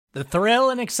The thrill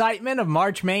and excitement of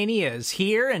March Mania is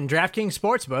here, and DraftKings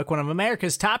Sportsbook, one of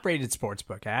America's top-rated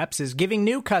sportsbook apps, is giving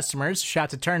new customers a shot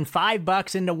to turn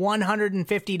 $5 into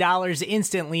 $150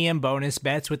 instantly in bonus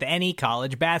bets with any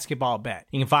college basketball bet.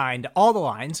 You can find all the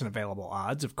lines and available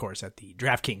odds, of course, at the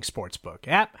DraftKings Sportsbook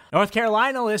app. North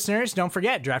Carolina listeners, don't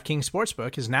forget, DraftKings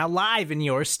Sportsbook is now live in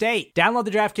your state. Download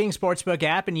the DraftKings Sportsbook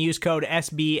app and use code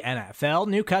SBNFL.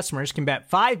 New customers can bet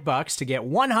 $5 to get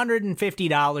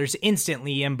 $150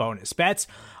 instantly in bonus bets,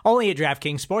 only at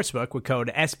DraftKings Sportsbook with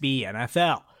code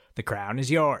SBNFL. The crown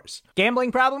is yours.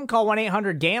 Gambling problem? Call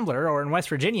 1-800-GAMBLER, or in West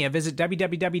Virginia, visit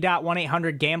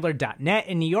www.1800gambler.net.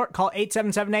 In New York, call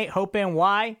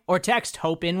 8778-HOPE-NY or text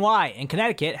HOPE-NY. In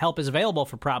Connecticut, help is available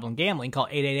for problem gambling. Call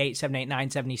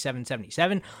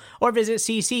 888-789-7777 or visit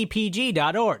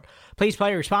ccpg.org. Please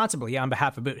play responsibly on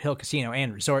behalf of Boot Hill Casino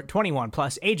and Resort. 21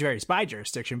 plus, age varies by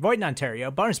jurisdiction. Void in Ontario.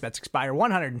 Bonus bets expire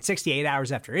 168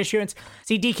 hours after issuance.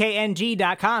 See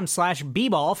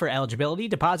dkng.com/bball for eligibility,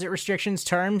 deposit restrictions,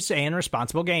 terms, and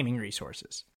responsible gaming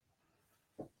resources.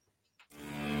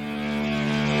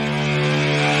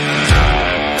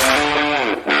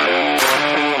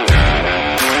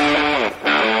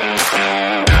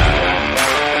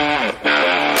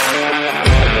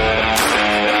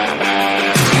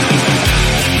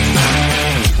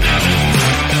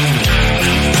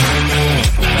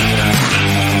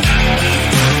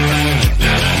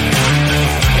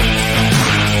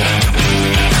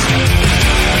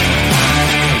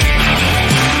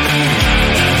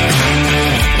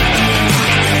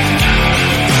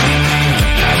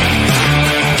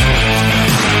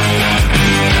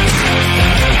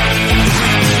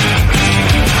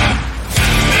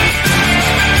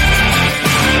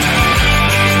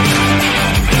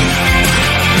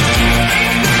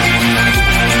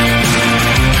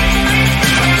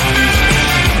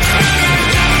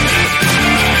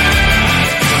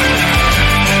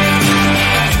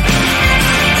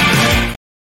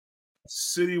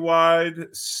 Citywide,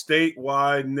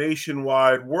 statewide,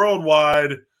 nationwide,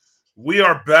 worldwide, we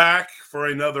are back for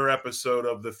another episode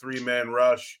of the Three-Man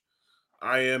Rush.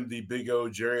 I am the Big O,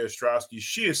 Jerry Ostrowski.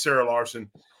 She is Sarah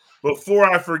Larson. Before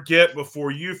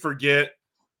you forget,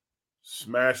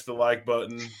 smash the like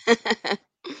button,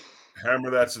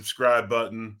 hammer that subscribe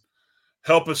button,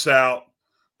 help us out.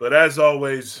 But as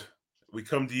always, we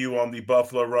come to you on the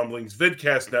Buffalo Rumblings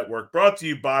Vidcast Network, brought to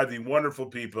you by the wonderful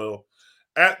people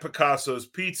at Picasso's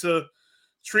Pizza.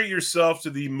 Treat yourself to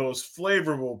the most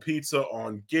flavorful pizza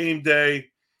on game day.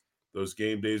 Those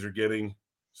game days are getting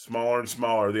smaller and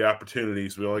smaller, the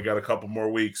opportunities. We only got a couple more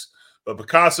weeks. But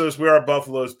Picasso's, we are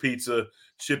Buffalo's Pizza,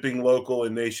 shipping local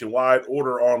and nationwide.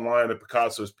 Order online at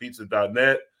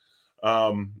picassospizza.net.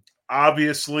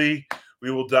 Obviously, we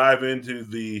will dive into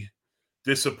the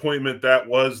disappointment that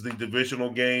was the divisional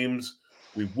games.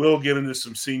 We will get into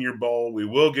some Senior Bowl. We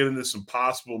will get into some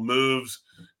possible moves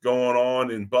going on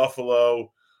in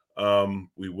Buffalo.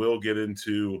 We will get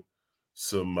into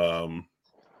some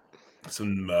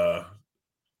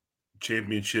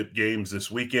championship games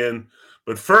this weekend.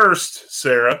 But first,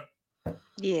 Sarah, I want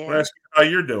to ask you how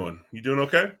you're doing. You doing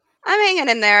okay? I'm hanging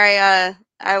in there.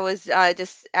 I was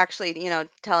just actually,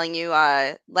 telling you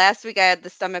last week I had the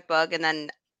stomach bug, and then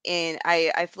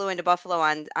I flew into Buffalo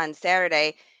on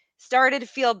Saturday. Started to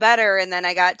feel better, and then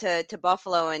I got to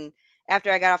Buffalo, and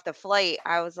after I got off the flight,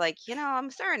 I was like,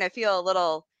 I'm starting to feel a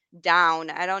little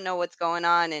down. I don't know what's going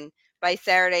on, and by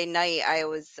Saturday night, I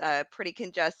was pretty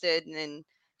congested and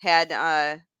had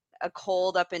a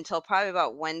cold up until probably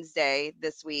about Wednesday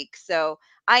this week. So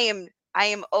I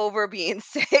am over being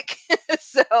sick.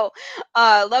 So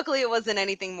luckily, it wasn't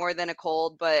anything more than a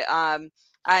cold, but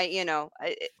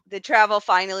the travel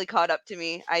finally caught up to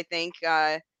me, I think.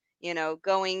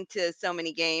 Going to so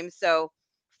many games. So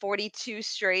 42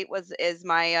 straight is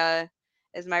my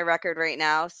record right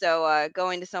now. So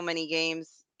going to so many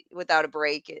games without a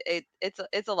break,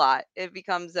 it's a lot. It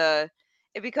becomes pretty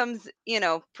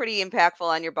impactful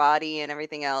on your body and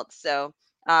everything else. So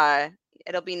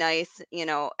it'll be nice,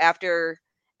 after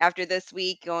this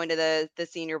week going to the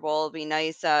Senior Bowl, it'll be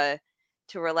nice to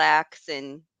relax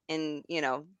and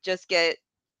just get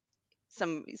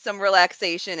some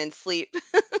relaxation and sleep.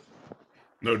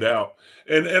 No doubt.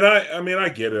 And I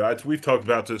get it. We've talked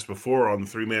about this before on the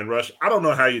Three-Man Rush. I don't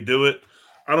know how you do it.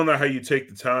 I don't know how you take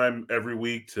the time every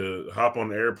week to hop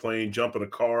on an airplane, jump in a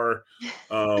car,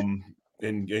 and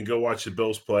go watch the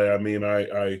Bills play. I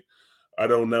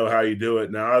don't know how you do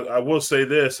it. Now, I will say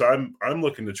this. I'm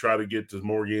looking to try to get to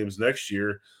more games next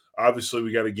year. Obviously,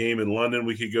 we got a game in London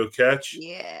we could go catch.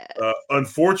 Yeah.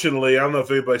 Unfortunately, I don't know if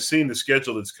anybody's seen the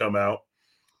schedule that's come out.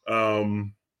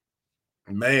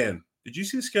 Man, Did you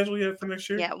see the schedule yet for next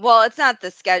year? Yeah, well, it's not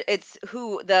the schedule; it's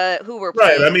who we're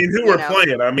Right. playing. I mean, who we're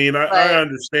playing. I mean, I But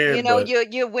understand, but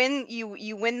you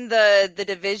win the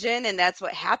division, and that's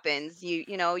what happens.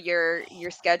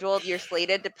 You're scheduled, you're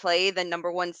slated to play the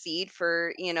number one seed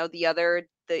for the other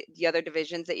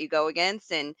divisions that you go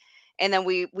against, and then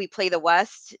we play the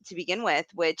West to begin with,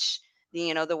 which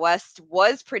the West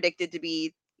was predicted to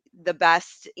be the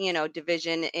best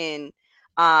division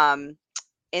um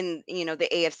in the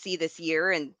AFC this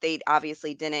year, and they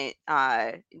obviously didn't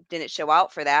show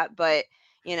out for that. But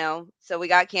so we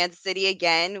got Kansas City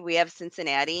again. We have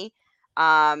Cincinnati.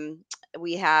 Um,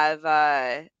 we have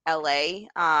LA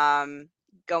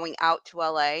going out to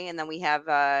LA, and then we have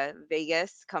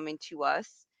Vegas coming to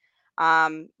us.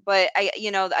 But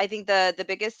I think the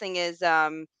biggest thing is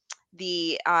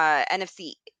the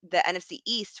NFC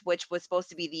East, which was supposed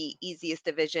to be the easiest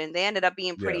division. They ended up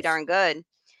being pretty yes. darn good.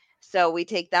 So we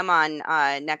take them on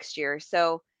next year.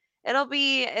 So it'll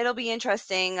be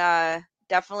interesting.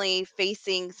 Definitely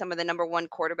facing some of the number one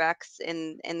quarterbacks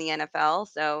in the NFL.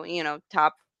 So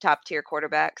top tier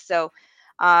quarterbacks. So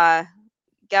uh,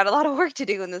 got a lot of work to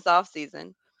do in this off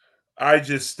season. I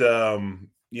just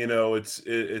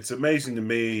it's amazing to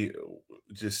me.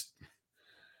 Just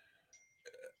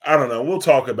I don't know. We'll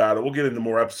talk about it. We'll get into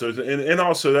more episodes, and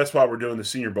also that's why we're doing the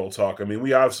Senior Bowl talk. I mean,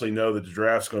 we obviously know that the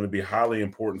draft's going to be highly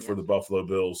important for the Buffalo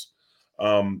Bills.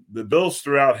 The Bills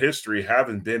throughout history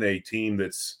haven't been a team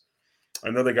that's.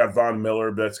 I know they got Von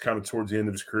Miller, but that's kind of towards the end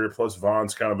of his career. Plus,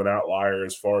 Von's kind of an outlier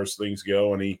as far as things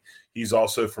go, and he's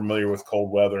also familiar with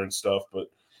cold weather and stuff. But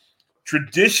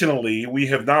traditionally, we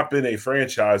have not been a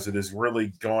franchise that has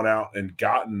really gone out and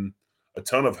gotten a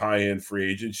ton of high-end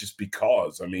free agents just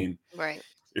because. I mean, Right.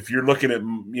 if you're looking at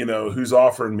who's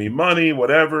offering me money,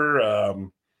 whatever.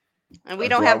 And we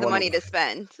don't have the money to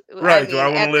spend. Right? I Do I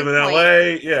mean, want to at live this in point,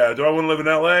 LA? Yeah. Do I want to live in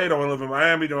LA? Do I want to live in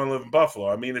Miami? Do I want to live in Buffalo?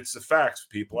 I mean, it's the facts,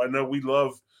 people. I know we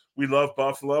love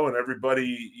Buffalo, and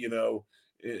everybody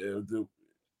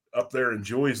up there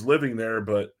enjoys living there,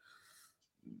 but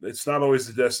it's not always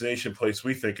the destination place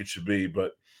we think it should be.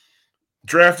 But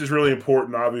draft is really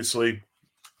important. Obviously,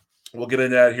 we'll get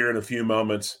into that here in a few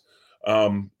moments.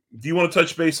 Do you want to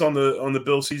touch base on the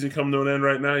Bill season coming to an end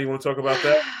right now? You want to talk about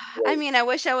that? I mean, I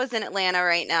wish I was in Atlanta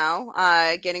right now,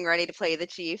 getting ready to play the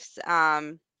Chiefs.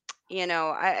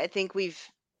 I think we've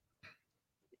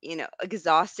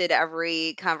exhausted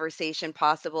every conversation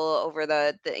possible over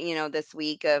the this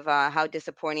week of how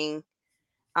disappointing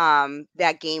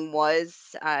that game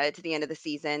was to the end of the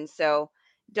season. So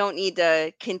don't need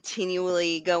to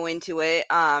continually go into it.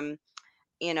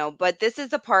 But this is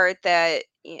the part that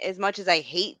as much as I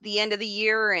hate the end of the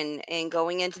year and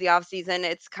going into the off season,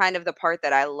 it's kind of the part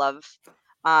that I love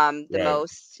the Right.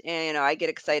 most. And, I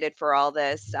get excited for all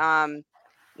this. I'm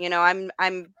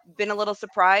been a little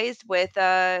surprised with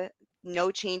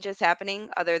no changes happening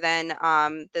other than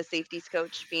the safeties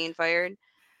coach being fired.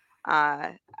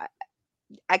 Uh,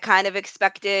 I kind of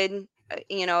expected,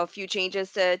 a few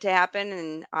changes to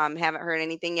happen, and haven't heard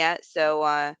anything yet. So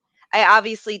I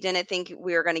obviously didn't think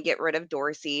we were going to get rid of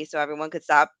Dorsey, so everyone could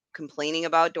stop complaining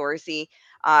about Dorsey.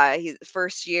 He's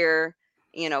first year,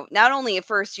 not only a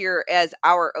first year as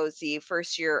our OC,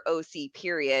 first year OC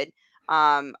period.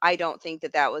 I don't think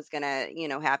that was gonna,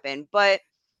 happen, but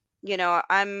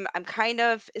I'm kind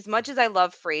of, as much as I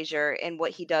love Frazier and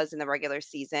what he does in the regular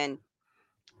season,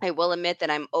 I will admit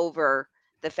that I'm over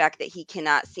the fact that he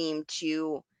cannot seem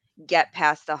to get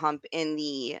past the hump in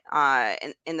the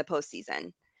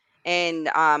postseason. And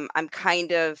I'm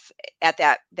kind of at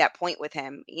that point with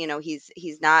him.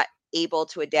 He's not able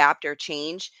to adapt or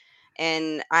change.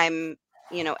 And I'm,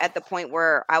 at the point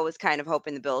where I was kind of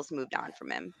hoping the Bills moved on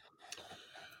from him.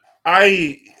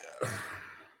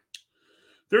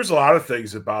 There's a lot of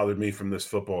things that bothered me from this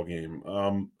football game.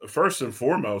 First and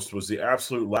foremost was the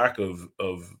absolute lack of.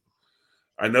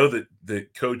 I know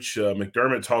that Coach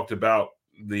McDermott talked about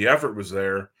the effort was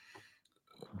there,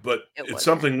 but it's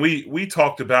something we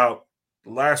talked about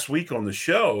last week on the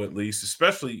show, at least.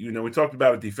 Especially, we talked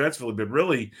about it defensively, but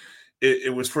really,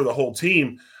 it was for the whole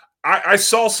team. I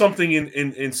saw something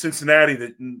in Cincinnati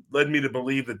that led me to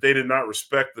believe that they did not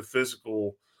respect the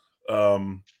physical.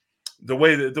 The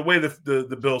way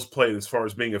the Bills played as far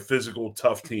as being a physical,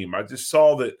 tough team. I just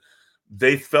saw that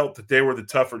they felt that they were the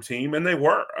tougher team, and they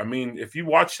were. I mean, if you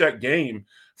watch that game,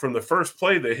 from the first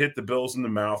play, they hit the Bills in the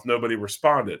mouth. Nobody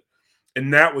responded,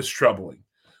 and that was troubling.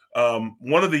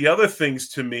 One of the other things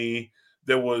to me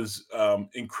that was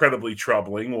incredibly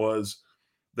troubling was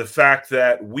the fact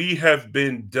that we have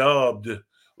been dubbed.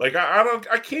 Like I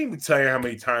can't even tell you how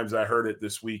many times I heard it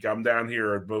this week. I'm down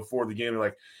here before the game,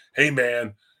 like, "Hey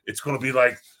man, it's going to be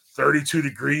like 32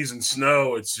 degrees and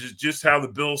snow. It's just how the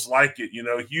Bills like it,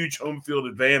 huge home field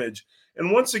advantage.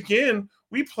 And once again,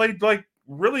 we played like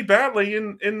really badly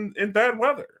in bad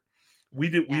weather. We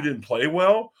didn't play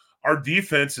well. Our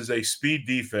defense is a speed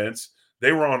defense.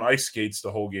 They were on ice skates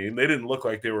the whole game. They didn't look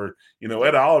like they were,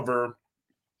 Ed Oliver,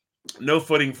 no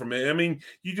footing from it. I mean,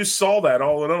 you just saw that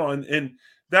all in all, and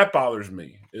that bothers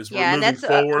me. Is we're moving and that's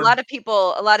forward. A lot of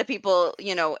people,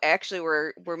 actually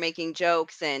were making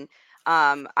jokes, and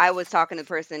I was talking to the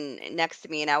person next to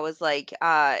me, and I was like,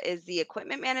 is the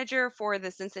equipment manager for the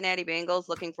Cincinnati Bengals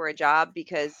looking for a job?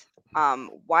 Because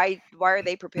why are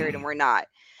they prepared and we're not?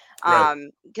 Right.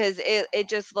 Because it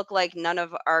just looked like none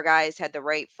of our guys had the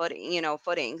right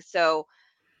footing. So,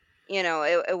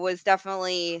 it was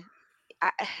definitely, I,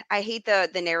 I hate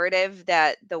the narrative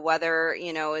that the weather,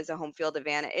 is a home field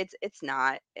advantage. It's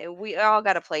not. We all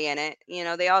got to play in it.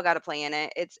 They all got to play in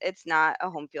it. It's not a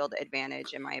home field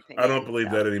advantage, in my I don't opinion. believe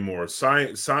So that anymore.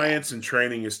 Science yeah, and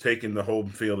training is taking the home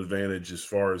field advantage as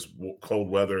far as cold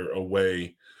weather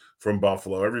away from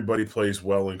Buffalo. Everybody plays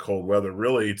well in cold weather.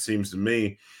 Really, it seems to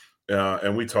me,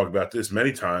 and we talked about this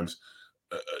many times.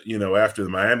 After the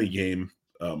Miami game,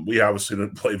 we obviously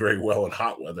didn't play very well in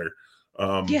hot weather.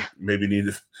 yeah, Maybe need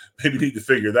to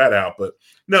figure that out. But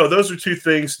no, those are two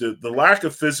things: the lack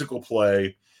of physical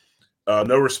play,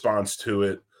 no response to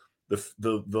it,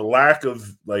 the lack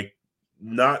of like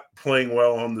not playing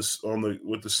well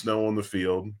with the snow on the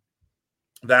field.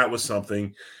 That was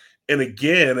something. And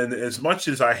again, and as much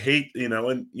as I hate,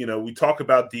 we talk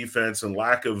about defense and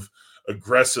lack of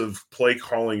aggressive play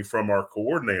calling from our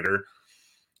coordinator.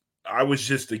 I was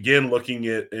just again looking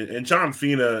at, and John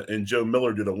Fina and Joe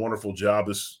Miller did a wonderful job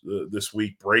this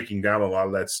week breaking down a lot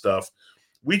of that stuff.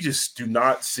 We just do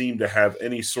not seem to have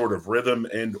any sort of rhythm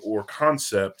and or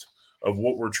concept of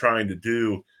what we're trying to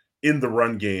do in the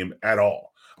run game at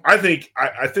all. I think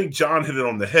John hit it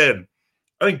on the head.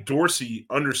 I think Dorsey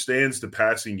understands the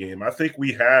passing game. I think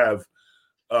we have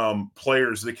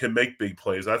players that can make big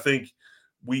plays. I think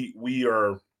we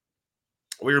are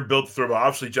built to throw.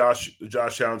 Obviously,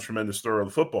 Josh Allen's tremendous thrower of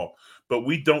the football, but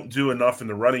we don't do enough in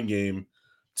the running game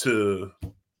to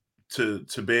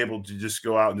be able to just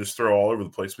go out and just throw all over the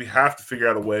place. We have to figure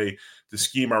out a way to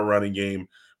scheme our running game.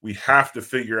 We have to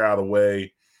figure out a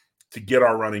way to get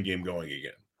our running game going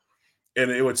again.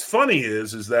 And what's funny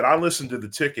is that I listen to The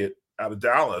Ticket out of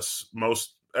Dallas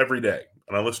most every day,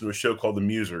 and I listen to a show called The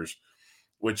Musers,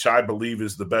 which I believe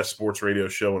is the best sports radio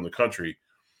show in the country.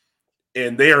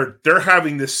 And they're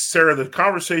having this, Sarah, the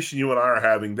conversation you and I are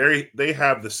having. They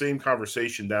have the same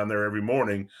conversation down there every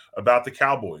morning about the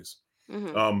Cowboys.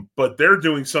 mm-hmm. But they're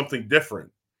doing something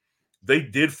different. They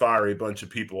did fire a bunch of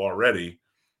people already,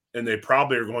 and they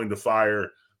probably are going to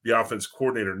fire the offense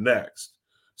coordinator next.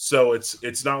 So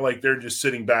it's not like they're just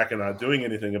sitting back and not doing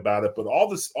anything about it. But all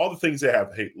the things they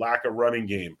have, lack of running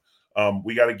game.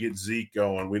 We got to get Zeke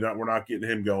going. We're not getting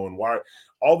him going. Why?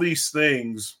 All these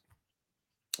things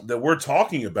that we're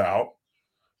talking about,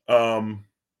 Don't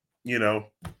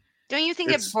you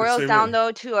think it boils down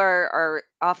though to our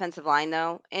offensive line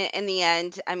though? In the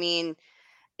end, I mean,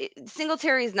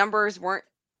 Singletary's numbers weren't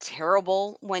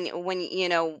terrible when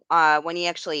he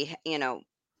actually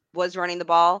was running the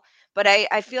ball, but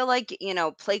I feel like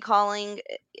play calling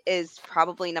is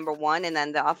probably number one, and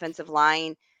then the offensive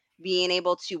line being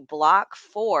able to block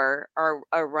for our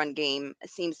run game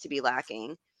seems to be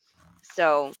lacking.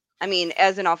 So I mean,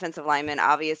 as an offensive lineman,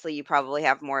 obviously you probably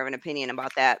have more of an opinion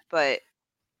about that, but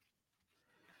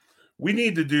we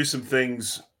need to do some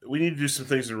things. We need to do some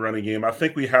things in the running game. I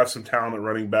think we have some talent at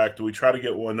running back. Do we try to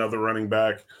get another running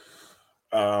back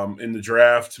in the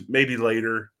draft? Maybe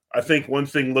later. I think one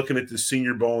thing looking at the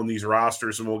Senior Bowl and these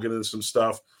rosters, and we'll get into some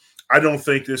stuff, I don't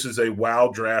think this is a wow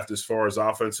draft as far as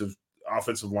offensive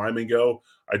linemen go.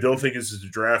 I don't think this is a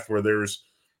draft where there's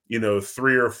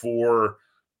 3 or 4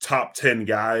 top 10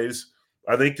 guys.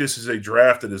 I think this is a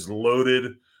draft that is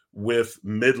loaded with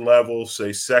mid-level,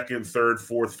 say second, third,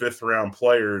 fourth, fifth round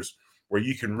players where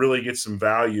you can really get some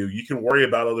value. You can worry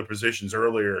about other positions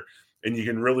earlier, and you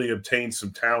can really obtain some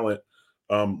talent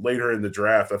later in the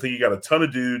draft. I think you got a ton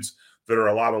of dudes that are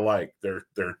a lot alike.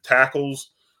 They're tackles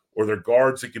or they're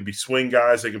guards that can be swing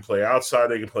guys. They can play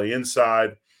outside. They can play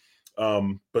inside.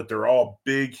 But they're all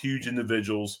big, huge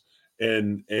individuals,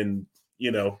 and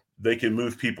they can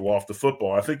move people off the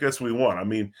football. I think that's what we want. I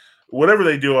mean, whatever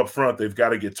they do up front, they've got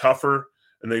to get tougher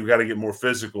and they've got to get more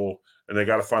physical, and they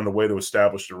got to find a way to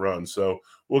establish the run. So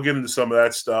we'll get into some of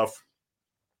that stuff.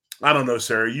 I don't know,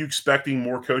 Sarah. Are you expecting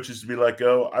more coaches to be let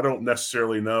go? I don't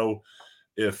necessarily know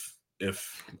if I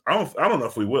don't know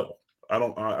if we will. I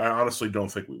honestly don't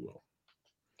think we will.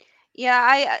 Yeah,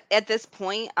 I at this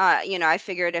point, I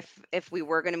figured if we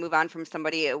were going to move on from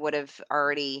somebody, it would have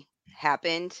already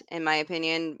happened, in my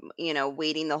opinion.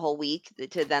 Waiting the whole week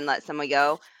to then let someone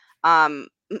go. Um,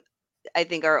 I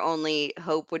think our only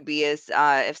hope would be is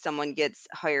if someone gets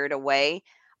hired away.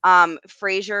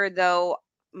 Frazier, though,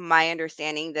 my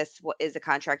understanding, is a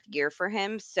contract year for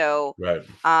him, so Right.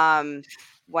 um,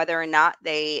 whether or not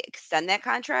they extend that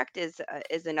contract is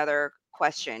another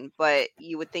question. But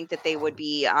you would think that they would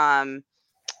be already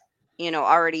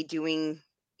doing,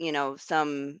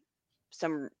 some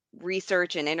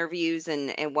research and interviews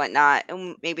and whatnot.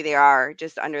 And maybe they are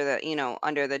just under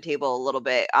the table a little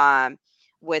bit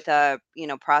with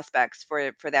prospects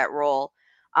for that role.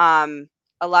 Um,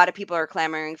 a lot of people are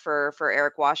clamoring for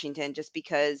Eric Washington just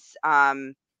because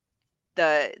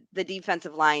the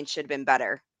defensive line should have been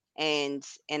better, and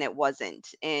it wasn't.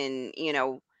 And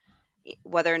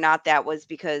whether or not that was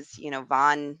because,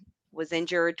 Vaughn was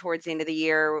injured towards the end of the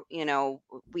year,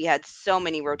 we had so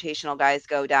many rotational guys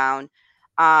go down.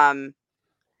 Um,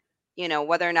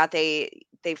 whether or not they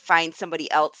find somebody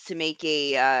else to make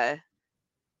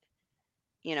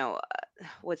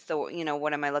what's the,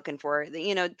 what am I looking for?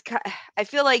 I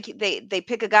feel like they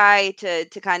pick a guy to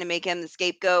kind of make him the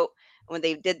scapegoat. When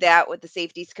they did that with the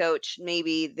safeties coach,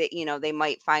 maybe they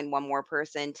might find one more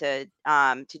person to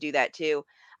do that too.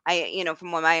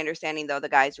 From what my understanding though, the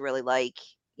guys really like,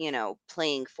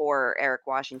 playing for Eric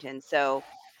Washington. So,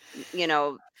 you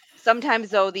know, sometimes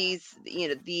though these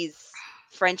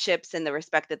friendships and the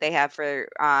respect that they have for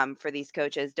these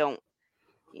coaches don't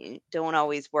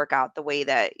always work out the way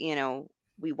that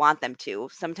we want them to.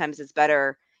 Sometimes it's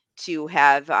better to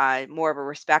have more of a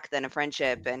respect than a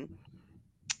friendship, and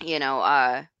you know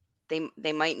uh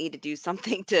they might need to do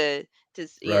something to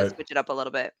Right. switch it up a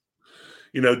little bit.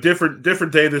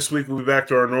 Different day this week. We'll be back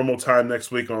to our normal time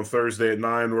next week on Thursday at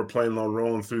 9. We're planning on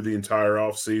rolling through the entire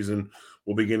off season.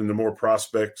 We'll be getting into more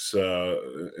prospects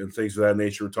and things of that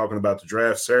nature. We're talking about the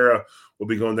draft. Sarah will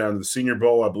be going down to the Senior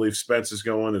Bowl. I believe Spence is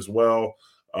going as well.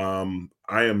 I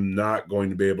am not going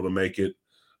to be able to make it.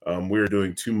 We're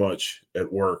doing too much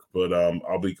at work, but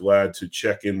I'll be glad to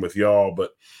check in with y'all.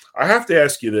 But I have to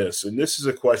ask you this, and this is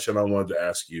a question I wanted to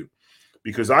ask you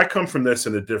because I come from this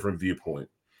in a different viewpoint.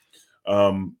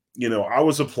 I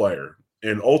was a player,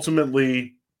 and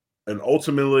ultimately, at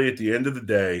the end of the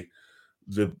day,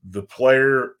 the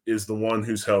player is the one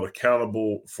who's held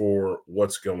accountable for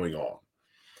what's going on.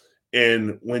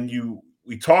 And when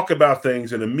we talk about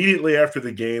things, and immediately after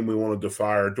the game, we wanted to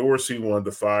fire Dorsey, wanted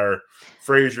to fire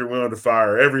Frazier, we wanted to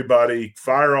fire everybody,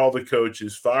 fire all the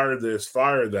coaches, fire this,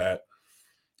 fire that.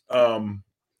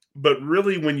 But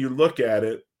really, when you look at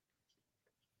it,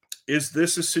 is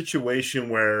this a situation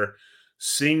where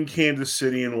seeing Kansas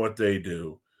City and what they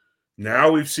do,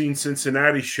 now we've seen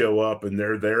Cincinnati show up and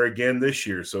they're there again this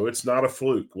year. So it's not a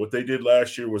fluke. What they did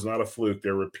last year was not a fluke.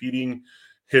 They're repeating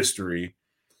history,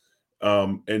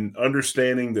 and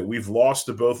understanding that we've lost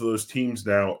to both of those teams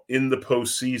now in the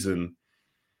postseason.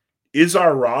 Is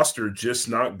our roster just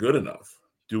not good enough?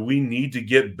 Do we need to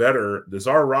get better? Does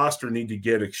our roster need to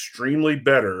get extremely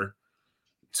better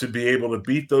to be able to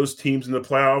beat those teams in the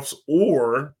playoffs?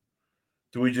 Or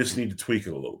do we just need to tweak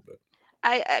it a little bit?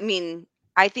 I mean,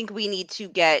 I think we need to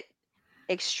get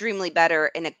extremely better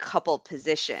in a couple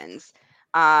positions.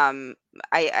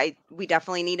 We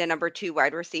definitely need a number two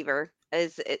wide receiver.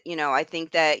 I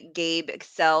think that Gabe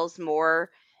excels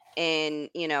more in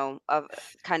a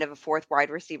kind of a fourth wide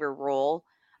receiver role.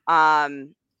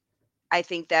 Um, I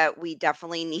think that we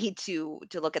definitely need to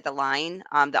look at the line,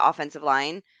 the offensive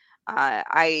line.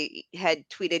 I had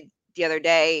tweeted the other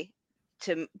day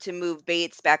to move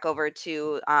Bates back over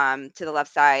to the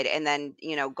left side, and then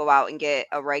go out and get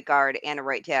a right guard and a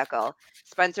right tackle.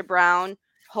 Spencer Brown,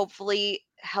 hopefully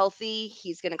healthy.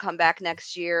 He's going to come back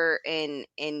next year and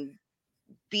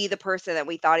be the person that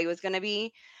we thought he was going to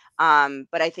be.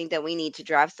 But I think that we need to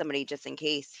draft somebody just in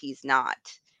case he's not.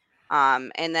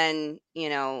 And then,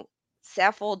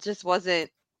 Saffold just wasn't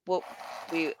what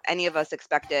any of us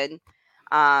expected.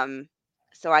 Um,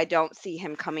 so I don't see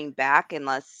him coming back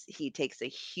unless he takes a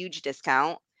huge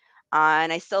discount.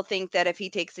 And I still think that if he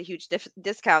takes a huge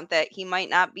discount, that he might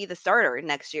not be the starter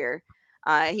next year.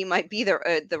 He might be the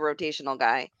rotational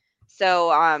guy.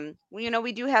 So,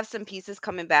 we do have some pieces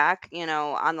coming back,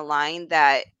 on the line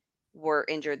that were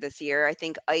injured this year. I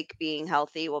think Ike being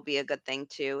healthy will be a good thing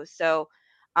too. So,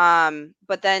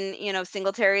 but then,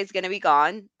 Singletary is going to be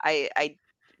gone. I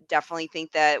definitely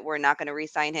think that we're not going to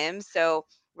re-sign him. So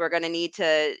we're going to need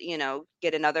to,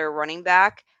 get another running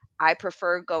back. I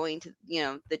prefer going to,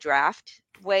 the draft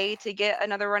way to get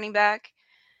another running back.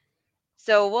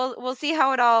 So we'll see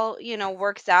how it all,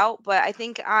 works out. But I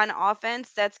think on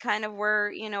offense, that's kind of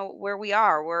where, where we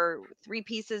are. We're three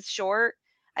pieces short.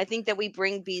 I think that we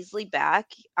bring Beasley back,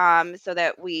 so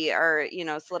that we are,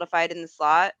 solidified in the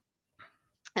slot,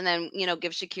 and then,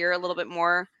 give Shakir a little bit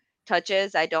more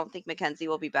touches. I don't think McKenzie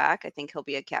will be back. I think he'll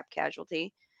be a cap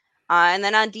casualty. And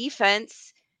then on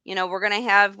defense, we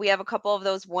have a couple of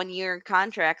those 1 year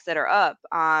contracts that are up.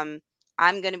 I'm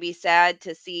going to be sad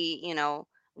to see,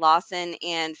 Lawson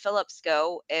and Phillips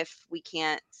go if we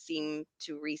can't seem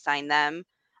to re-sign them.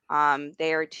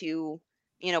 They are two,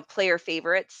 player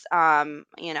favorites.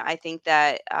 I think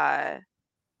that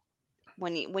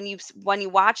when you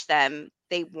watch them,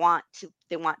 they want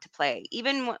to play.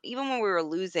 Even when we were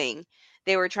losing,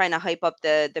 they were trying to hype up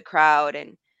the crowd,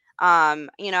 and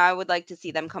I would like to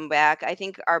see them come back. I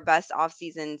think our best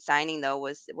offseason signing though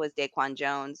was Daquan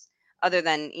Jones, other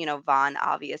than Vaughn,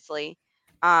 obviously.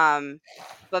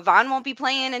 But Vaughn won't be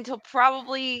playing until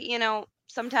probably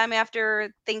sometime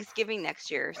after Thanksgiving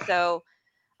next year. So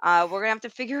we're gonna have to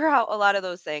figure out a lot of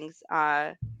those things.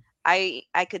 I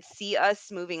could see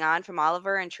us moving on from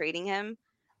Oliver and trading him,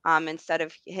 instead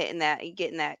of getting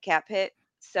that cap hit.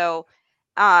 So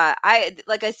I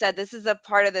like I said, this is a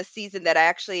part of the season that I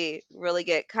actually really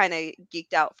get kind of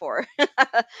geeked out for.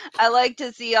 I like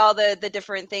to see all the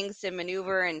different things to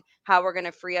maneuver and how we're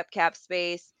gonna free up cap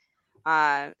space.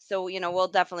 So we'll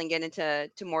definitely get into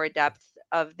more depth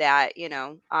of that,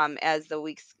 as the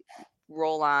weeks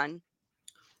roll on.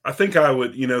 I think I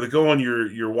would, to go on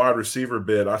your wide receiver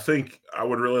bid. I think I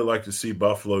would really like to see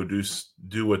Buffalo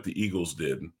do what the Eagles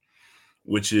did,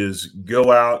 which is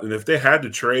go out, and if they had to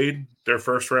trade their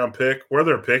first round pick, where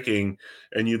they're picking,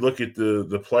 and you look at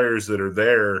the players that are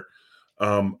there,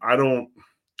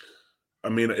 I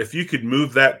mean, if you could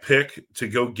move that pick to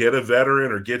go get a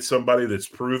veteran or get somebody that's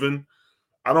proven,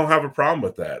 I don't have a problem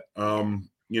with that.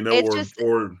 It's just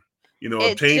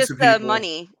it's Obtain just some the people.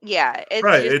 money. Yeah, it's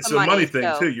Right, just the it's a money money. thing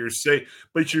too. So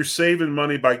But you're saving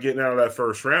money by getting out of that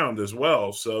first round as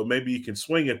well. So maybe you can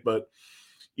swing it, but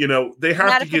they have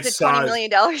not to if it's get a $20 size.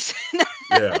 million.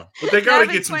 Yeah, but they got Not to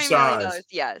if get it's some $20 million. size.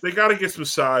 Yes. They got to get some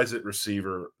size at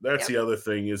receiver. That's Yep. the other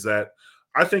thing, is that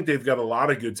I think they've got a lot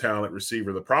of good talent at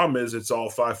receiver. The problem is it's all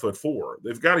 5'4".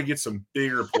 They've got to get some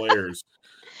bigger players.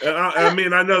 And I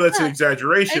mean, I know that's an I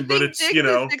exaggeration, but think it's Diggs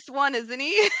is 6'1", isn't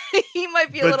he? He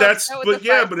might be a but little upset with the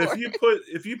yeah, five but four.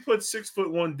 if you put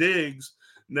 6'1" Diggs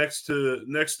next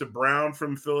to Brown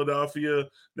from Philadelphia,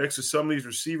 next to some of these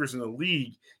receivers in the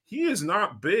league, he is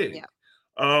not big. Yeah.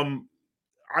 Um,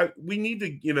 we need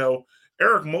to,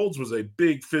 Eric Moulds was a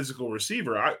big physical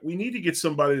receiver. We need to get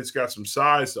somebody that's got some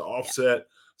size to offset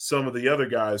some of the other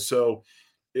guys. So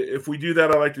if we do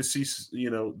that, I like to see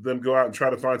them go out and try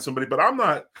to find somebody. But I'm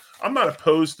not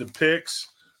opposed to picks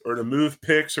or to move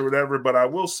picks or whatever. But I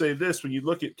will say this: when you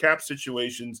look at cap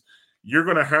situations, you're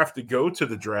going to have to go to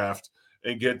the draft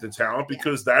and get the talent, Yeah.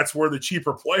 because that's where the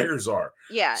cheaper players are.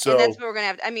 Yeah, and that's So what we're gonna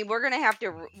have to. I mean, we're gonna have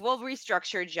to. We'll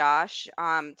restructure Josh,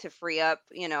 to free up,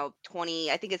 20.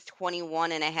 I think it's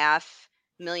 $21.5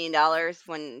 million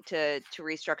to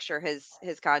restructure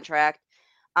his contract.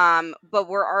 But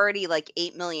we're already like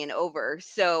 8 million over,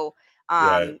 so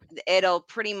right. it'll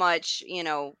pretty much,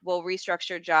 we'll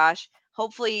restructure Josh.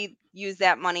 Hopefully, use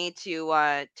that money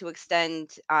to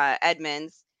extend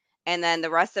Edmonds, and then the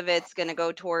rest of it's going to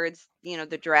go towards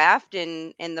the draft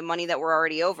and the money that we're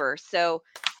already over. So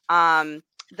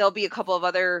there'll be a couple of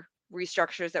other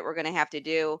restructures that we're going to have to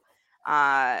do,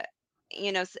 uh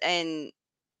and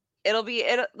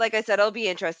it like I said, it'll be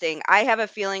interesting. I have a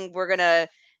feeling we're going to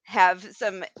have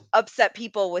some upset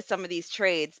people with some of these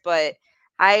trades, but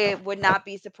I would not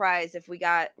be surprised if we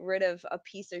got rid of a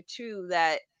piece or two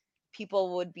that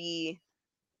people would be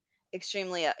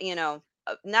extremely,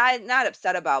 not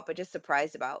upset about, but just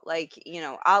surprised about. Like,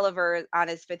 Oliver on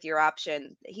his 5th year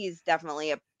option, he's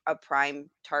definitely a prime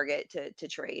target to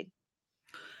trade.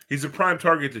 He's a prime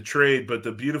target to trade, but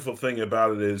the beautiful thing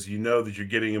about it is that you're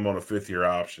getting him on a 5th year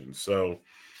option. So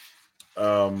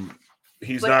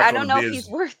he's But not I going don't to know be if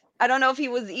as. I don't know if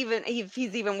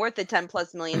he's even worth the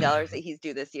 $10+ million that he's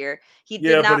due this year. He did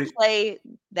Yeah, but not play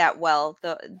that well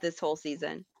this whole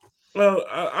season. well,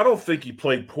 I don't think he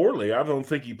played poorly. I don't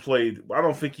think he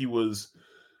was.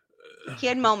 He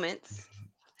had moments,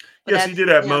 but Yes, he that's, did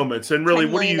have moments. And really,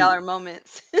 $10 what do million you.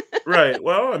 moments. Right.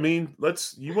 Well, I mean,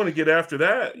 you want to get after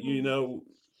that.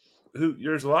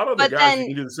 There's a lot of other But guys you then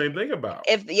can do the same thing about.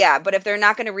 if they're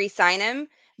not going to re-sign him,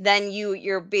 then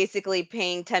you're basically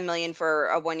paying 10 million for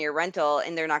a 1 year rental,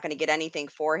 and they're not going to get anything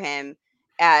for him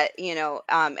at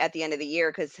the end of the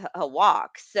year because he'll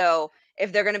walk. So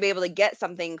if they're going to be able to get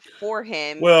something for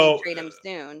him and Well, trade him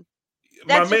soon.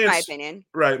 That's just my opinion.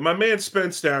 Right. My man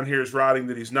Spence down here is writing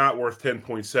that he's not worth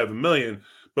 $10.7 million,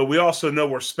 but we also know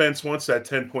where Spence wants that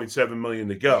 $10.7 million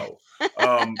to go.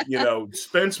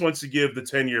 Spence wants to give the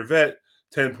 10-year vet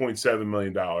 $10.7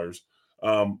 million.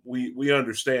 We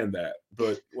understand that.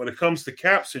 But when it comes to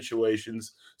cap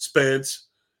situations, Spence,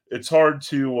 it's hard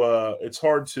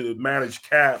to manage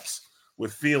caps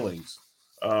with feelings.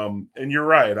 And you're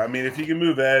right. I mean, if you can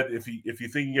move Ed, if you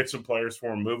think you get some players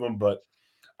for him, move them. But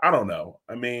I don't know.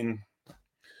 I mean,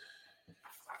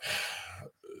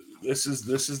 this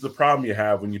is the problem you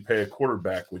have when you pay a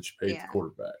quarterback, which you pay the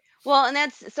quarterback. Well, and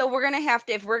that's so we're gonna have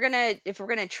to if we're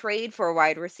gonna trade for a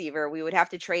wide receiver, we would have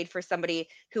to trade for somebody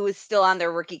who is still on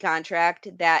their rookie contract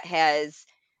that has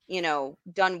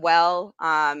done well.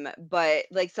 But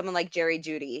like someone like Jerry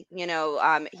Jeudy,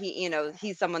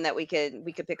 he's someone that we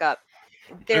could pick up.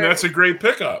 And that's a great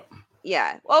pickup.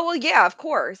 Yeah. Well, yeah, of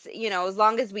course. As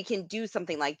long as we can do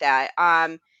something like that.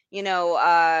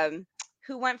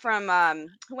 Who went to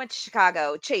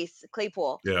Chicago? Chase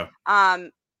Claypool. Yeah.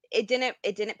 It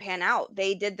didn't pan out.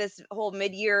 They did this whole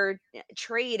mid-year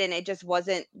trade and it just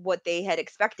wasn't what they had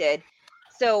expected.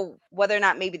 So whether or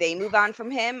not maybe they move on from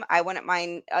him, I wouldn't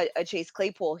mind a Chase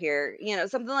Claypool here.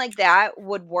 Something like that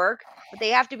would work, but they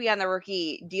have to be on the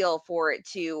rookie deal for it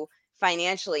to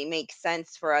financially make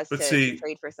sense for us to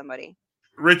trade for somebody.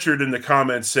 Richard in the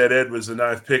comments said Ed was the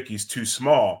 9th pick. He's too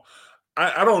small.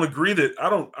 I don't agree that I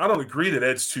don't agree that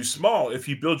Ed's too small if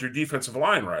you build your defensive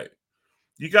line right.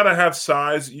 You got to have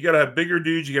size. You got to have bigger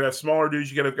dudes. You got to have smaller dudes.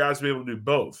 You got to have guys to be able to do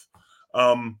both.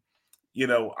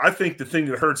 I think the thing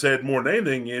that hurts Ed more than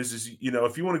anything is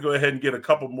if you want to go ahead and get a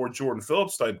couple more Jordan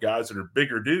Phillips type guys that are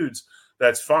bigger dudes,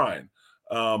 that's fine.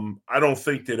 I don't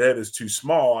think that Ed is too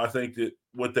small. I think that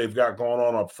what they've got going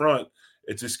on up front,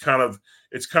 it's kind of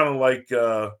like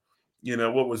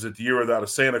what was it, the year without a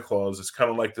Santa Claus? It's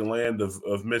kind of like the land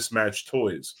of mismatched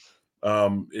toys.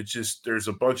 It's just there's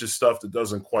a bunch of stuff that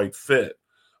doesn't quite fit.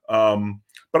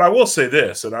 But I will say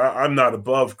this, and I'm not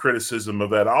above criticism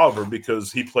of Ed Oliver because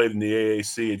he played in the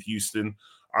AAC at Houston.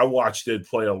 I watched Ed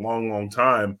play a long, long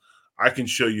time. I can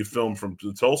show you film from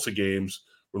the Tulsa games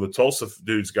where the Tulsa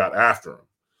dudes got after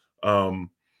him.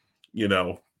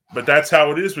 But that's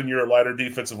how it is when you're a lighter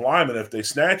defensive lineman. If they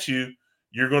snatch you,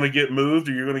 you're going to get moved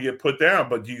or you're going to get put down.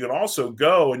 But you can also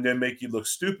go and then make you look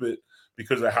stupid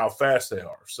because of how fast they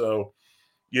are. So,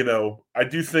 I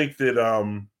do think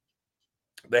that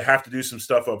they have to do some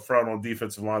stuff up front on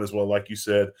defensive line as well. Like you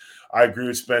said, I agree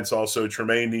with Spence also.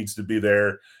 Tremaine needs to be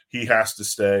there. He has to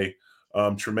stay.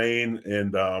 Tremaine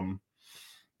and,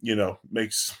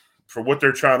 makes for what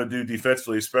they're trying to do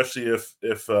defensively, especially if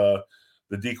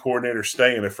the D coordinator's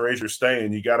staying, if Frazier's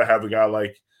staying, you got to have a guy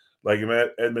like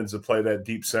Edmonds to play that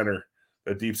deep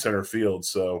center field.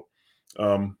 So,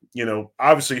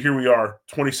 obviously here we are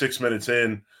 26 minutes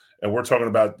in and we're talking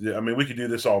about, we could do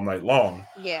this all night long.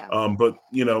 Yeah. But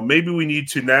maybe we need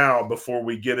to now, before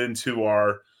we get into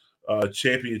our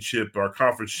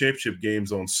conference championship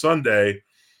games on Sunday,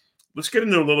 let's get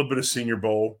into a little bit of Senior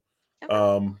Bowl.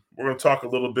 Okay. We're going to talk a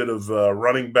little bit of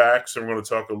running backs, and we're going to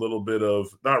talk a little bit of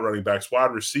not running backs,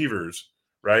 wide receivers,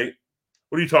 right?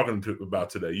 What are you talking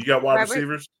about today? You got wide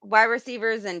receivers? Wide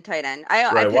receivers and tight end.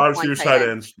 Right, wide receivers, tight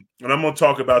ends. And I'm going to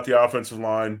talk about the offensive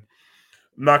line.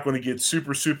 I'm not going to get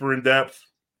super, super in depth.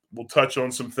 We'll touch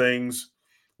on some things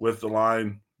with the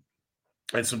line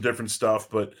and some different stuff.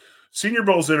 But Senior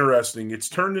Bowl is interesting. It's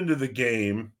turned into the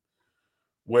game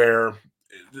where,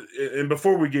 and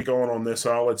before we get going on this,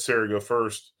 I'll let Sarah go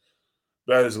first.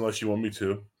 That is, unless you want me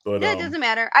to. But it doesn't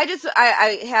matter.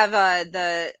 I have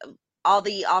all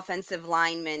the offensive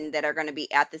linemen that are going to be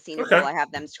at the Senior Bowl. I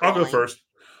have them scrolling. I'll go first.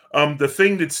 The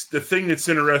thing that's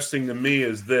interesting to me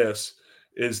is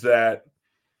that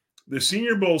the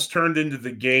Senior Bowl's turned into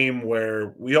the game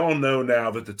where we all know now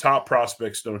that the top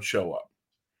prospects don't show up.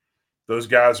 Those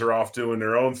guys are off doing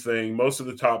their own thing. Most of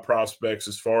the top prospects,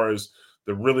 as far as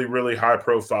the really, really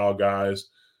high-profile guys,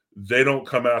 they don't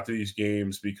come out to these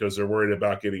games because they're worried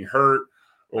about getting hurt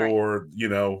or,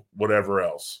 whatever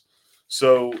else.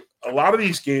 So a lot of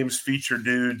these games feature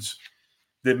dudes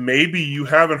that maybe you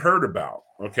haven't heard about,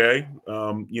 okay?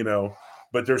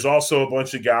 But there's also a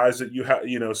bunch of guys that you have,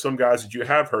 some guys that you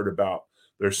have heard about.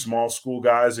 There's small school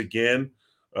guys again.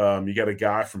 You got a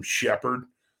guy from Shepherd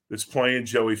that's playing,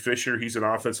 Joey Fisher. He's an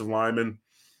offensive lineman.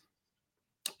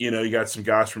 You got some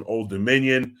guys from Old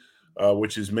Dominion,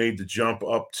 which has made the jump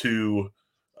up to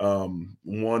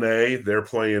 1A. They're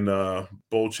playing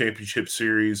Bowl Championship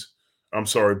Series.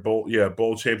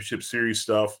 Bowl Championship Series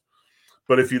stuff.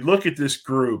 But if you look at this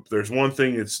group, there's one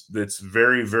thing that's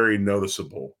very, very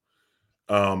noticeable.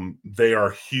 They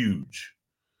are huge.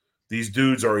 These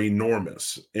dudes are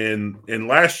enormous. And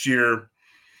last year,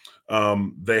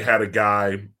 they had a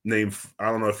guy named,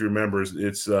 I don't know if you remember,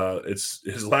 it's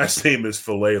his last name is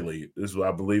Falele, is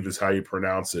I believe is how you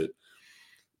pronounce it.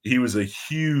 He was a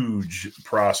huge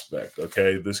prospect.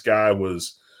 Okay, this guy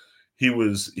was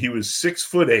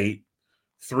 6'8",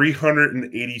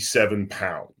 387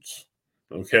 pounds.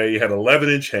 Okay, he had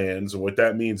 11-inch hands, and what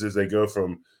that means is they go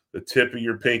from the tip of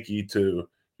your pinky to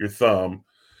your thumb.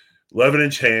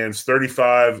 11-inch hands,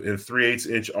 35 and 3/8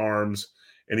 inch arms,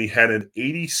 and he had an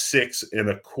 86 and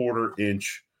a quarter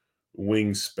inch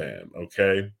wingspan.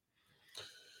 Okay.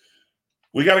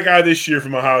 We got a guy this year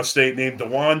from Ohio State named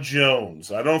DeJuan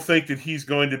Jones. I don't think that he's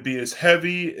going to be as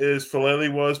heavy as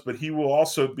Falele was, but he will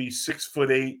also be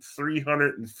 6'8",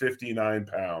 359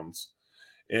 pounds.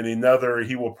 And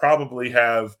he will probably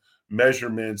have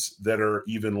measurements that are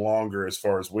even longer as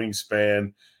far as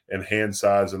wingspan and hand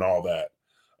size and all that.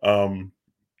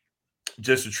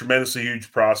 Just a tremendously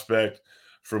huge prospect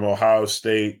from Ohio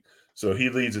State. So he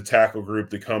leads a tackle group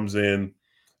that comes in.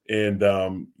 And,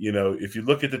 if you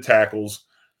look at the tackles,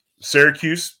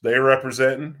 Syracuse, they're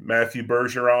representing Matthew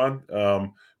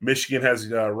Bergeron. Michigan has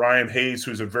Ryan Hayes,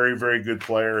 who's a very, very good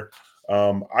player.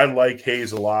 I like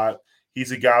Hayes a lot.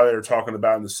 He's a guy they're talking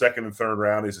about in the second and third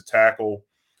round. He's a tackle.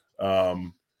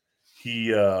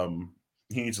 He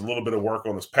needs a little bit of work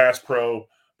on his pass pro,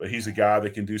 but he's a guy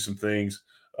that can do some things.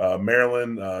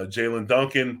 Maryland, Jalen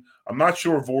Duncan. I'm not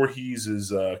sure Voorhees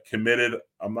is committed.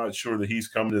 I'm not sure that he's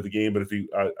coming to the game, but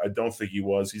I don't think he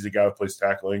was. He's a guy that plays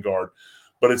tackle and guard.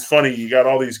 But it's funny, you got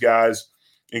all these guys,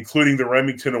 including the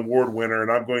Remington Award winner,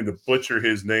 and I'm going to butcher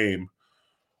his name.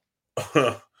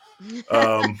 I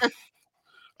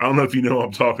don't know if you know what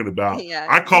I'm talking about. Yeah.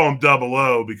 I call him Double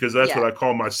O because that's what I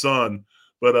call my son.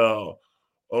 But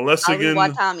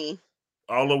Oluwatimi,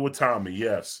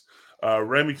 yes.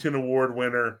 Remington Award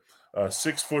winner,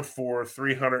 6'4",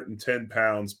 310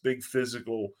 pounds, big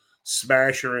physical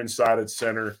smasher inside at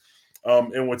center.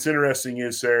 And what's interesting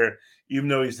is, Sarah, even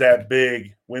though he's that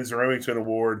big, wins the Remington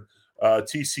Award,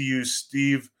 TCU's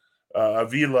Steve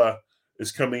Avila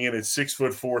is coming in at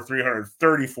 6'4",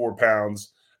 334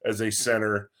 pounds as a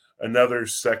center, another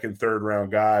second, third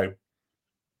round guy.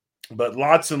 But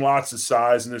lots and lots of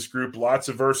size in this group, lots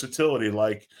of versatility.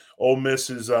 Like Ole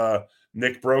Miss's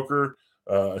Nick Broker,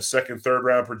 a second, third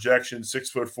round projection,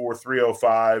 6'4",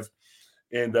 305.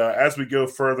 And as we go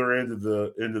further into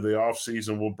the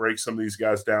offseason, we'll break some of these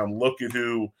guys down, look at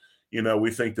who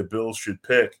we think the Bills should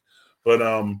pick.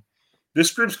 But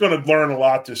this group's going to learn a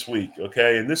lot this week,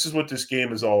 okay? And this is what this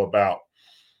game is all about.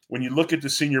 When you look at the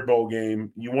Senior Bowl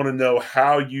game, you want to know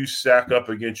how you stack up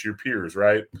against your peers,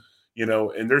 right?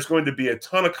 And there's going to be a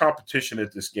ton of competition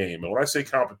at this game. And when I say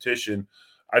competition,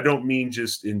 I don't mean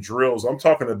just in drills. I'm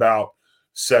talking about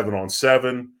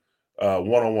 7-on-7,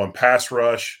 1-on-1 pass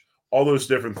rush, all those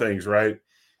different things, right?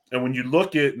 And when you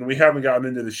look at, and we haven't gotten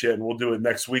into this yet, and we'll do it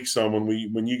next week some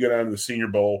when you get down to the Senior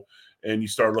Bowl and you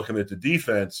start looking at the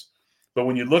defense. But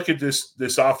when you look at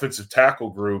this offensive tackle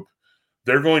group,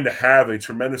 they're going to have a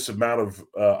tremendous amount of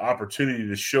opportunity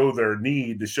to show their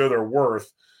need, to show their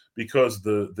worth, because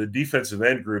the defensive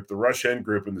end group, the rush end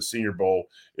group in the Senior Bowl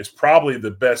is probably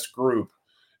the best group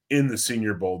in the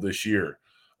Senior Bowl this year.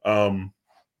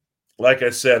 Like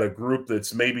I said, a group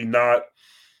that's maybe not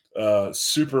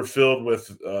super filled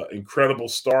with incredible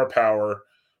star power,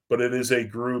 but it is a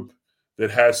group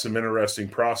that has some interesting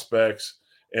prospects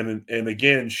and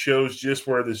again shows just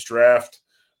where this draft,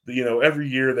 every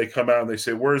year they come out and they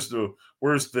say, where's the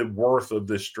worth of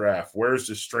this draft? Where's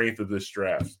the strength of this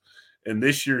draft? And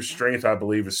this year's strength, I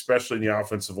believe, especially in the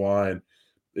offensive line,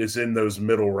 is in those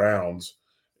middle rounds.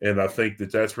 And I think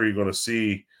that's where you're going to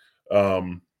see a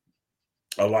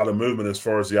lot of movement as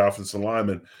far as the offensive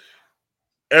linemen.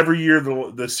 Every year,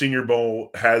 the Senior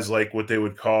Bowl has like what they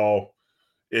would call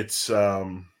it's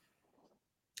darling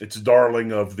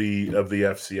of the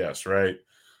FCS, right?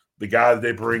 The guy that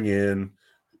they bring in,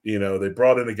 they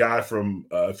brought in a guy from,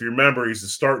 if you remember, he's the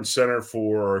starting center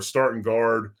or starting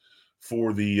guard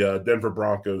for the Denver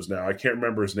Broncos now. I can't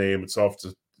remember his name. It's off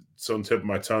the tip of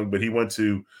my tongue, but he went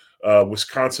to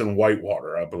Wisconsin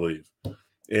Whitewater, I believe.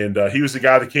 And he was the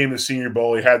guy that came to the Senior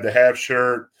Bowl. He had the half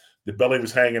shirt. The belly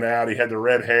was hanging out. He had the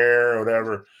red hair or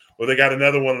whatever. Well, they got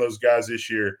another one of those guys this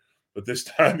year, but this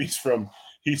time he's from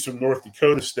North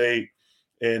Dakota State,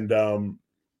 and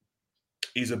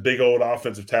he's a big old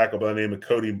offensive tackle by the name of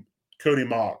Cody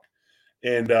Mock.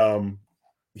 And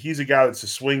he's a guy that's a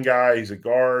swing guy. He's a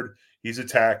guard. He's a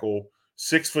tackle.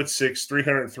 6'6",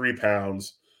 303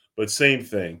 pounds. But same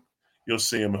thing. You'll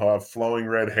see him. He'll have flowing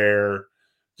red hair,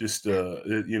 just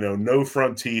no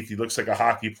front teeth. He looks like a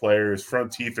hockey player. His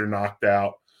front teeth are knocked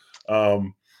out.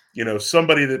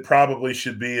 Somebody that probably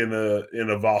should be in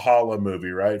a Valhalla movie,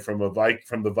 right? From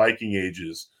the Viking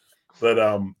ages.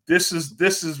 But this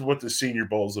is what the Senior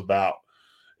Bowl is about,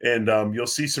 and you'll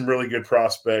see some really good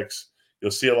prospects.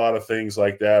 You'll see a lot of things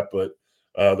like that, but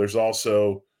there's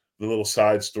also the little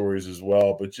side stories as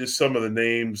well. But just some of the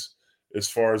names as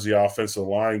far as the offensive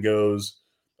line goes.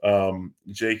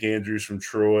 Jake Andrews from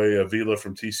Troy, Avila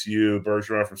from TCU,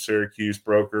 Bergeron from Syracuse,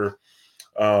 Broker.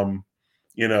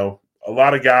 A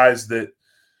lot of guys that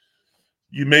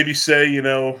you maybe say,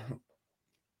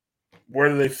 where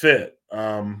do they fit?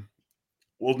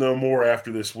 We'll know more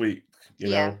after this week.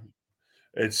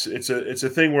 It's a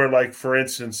thing where, like, for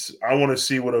instance, I want to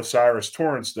see what Osiris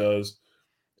Torrance does,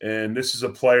 and this is a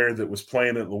player that was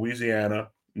playing at Louisiana,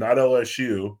 not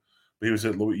LSU, but he was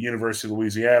at University of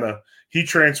Louisiana. He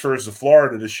transfers to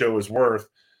Florida to show his worth,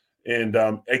 and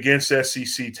against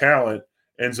SEC talent,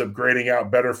 ends up grading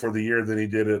out better for the year than he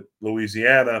did at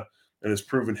Louisiana, and has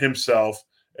proven himself.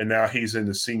 And now he's in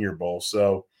the Senior Bowl.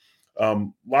 So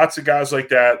lots of guys like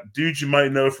that, dudes you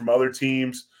might know from other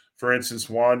teams. For instance,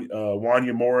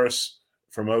 Wanya Morris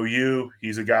from OU.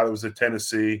 He's a guy that was at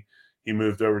Tennessee. He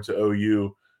moved over to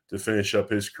OU to finish up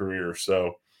his career.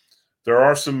 So there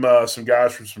are some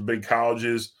guys from some big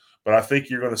colleges, but I think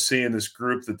you're going to see in this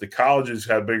group that the colleges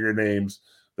have bigger names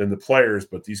than the players,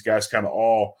 but these guys kind of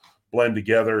all blend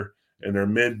together, and they're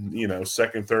mid,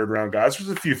 second, third round guys. There's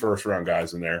a few first round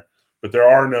guys in there, but there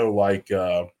are no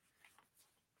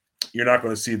you're not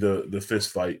going to see the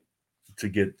fist fight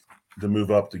to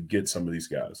move up to get some of these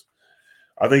guys.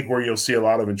 I think where you'll see a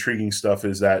lot of intriguing stuff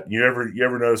is that you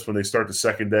ever notice when they start the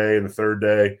second day and the third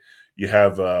day, you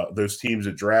have those teams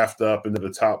that draft up into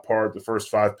the top part, the first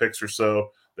 5 picks or so,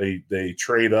 they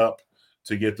trade up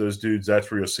to get those dudes.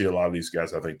 That's where you'll see a lot of these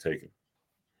guys, I think, taken.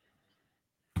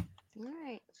 All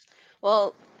right.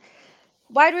 Well,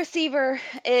 wide receiver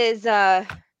is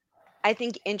I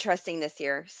think interesting this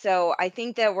year. So I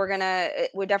think that we're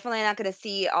definitely not gonna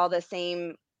see all the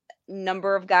same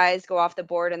number of guys go off the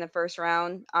board in the first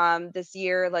round this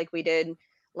year like we did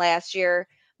last year.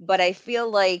 But I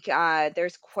feel like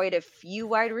there's quite a few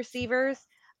wide receivers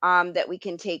that we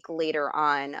can take later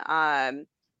on.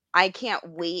 I can't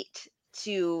wait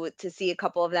to see a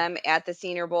couple of them at the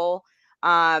Senior Bowl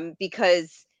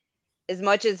because as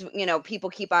much as people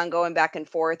keep on going back and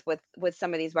forth with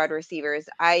some of these wide receivers,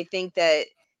 I think that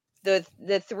the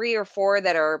 3 or 4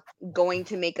 that are going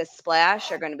to make a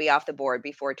splash are going to be off the board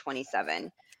before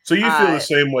 27. So you feel the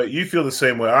same way. You feel the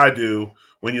same way I do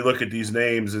when you look at these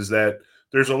names. Is that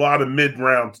there's a lot of mid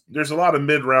round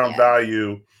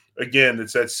value. Again,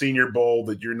 it's that Senior Bowl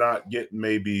that you're not getting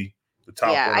maybe the top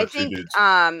one or two dudes.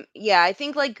 I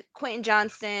think like Quentin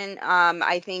Johnston.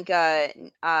 I think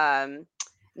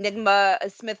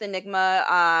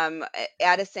Smith-Njigba,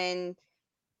 Addison,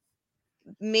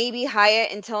 maybe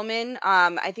Hyatt and Tillman.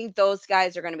 I think those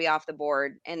guys are going to be off the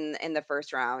board in the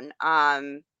first round.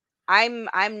 I'm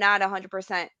not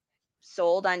 100%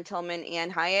 sold on Tillman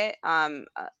and Hyatt,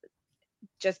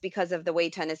 just because of the way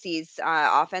Tennessee's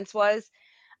offense was.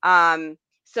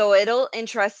 So it'll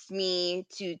interest me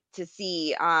to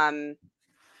see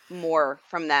more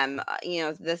from them,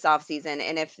 this off season,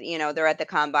 and if they're at the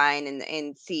combine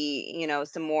and see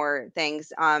some more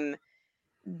things.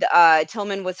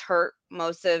 Tillman was hurt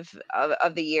most of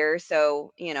the year,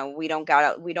 so we don't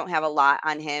have a lot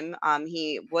on him.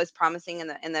 He was promising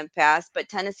in the past, but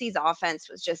Tennessee's offense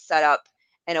was just set up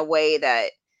in a way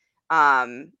that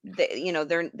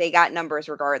they got numbers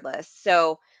regardless.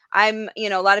 So I'm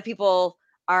a lot of people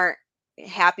aren't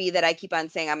happy that I keep on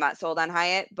saying I'm not sold on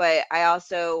Hyatt, but I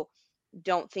also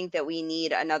don't think that we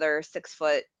need another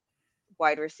 6-foot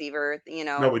wide receiver.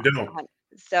 No, we don't.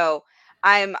 So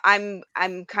I'm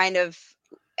kind of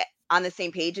on the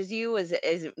same page as you, as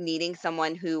needing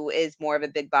someone who is more of a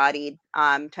big bodied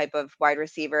type of wide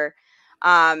receiver.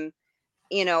 A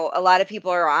lot of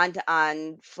people are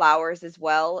on Flowers as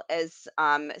well as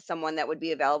someone that would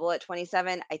be available at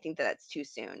 27. I think that's too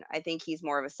soon. I think he's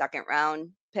more of a second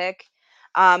round pick.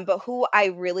 But who I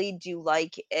really do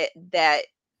like that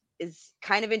is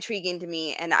kind of intriguing to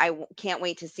me, and I can't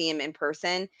wait to see him in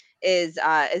person, is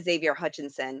Xavier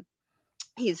Hutchinson.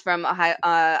 He's from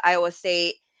Iowa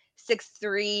State,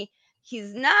 6'3".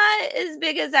 He's not as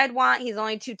big as I'd want. He's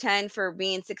only 210 for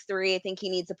being 6'3". I think he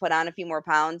needs to put on a few more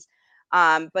pounds.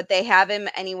 But they have him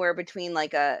anywhere between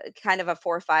like a kind of a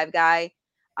 4-5 guy.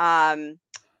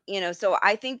 So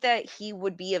I think that he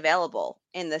would be available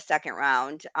in the second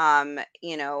round. And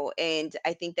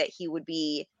I think that he would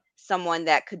be someone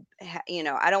that could,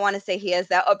 I don't want to say he has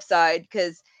that upside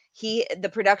because the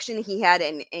production he had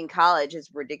in college is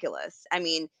ridiculous. I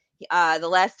mean, the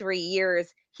last 3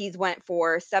 years he's went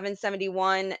for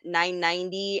 771,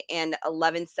 990, and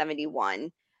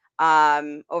 1171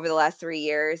 over the last 3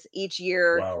 years. Each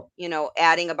year, Wow.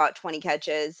 adding about 20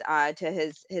 catches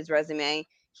to his resume.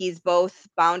 He's both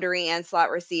boundary and slot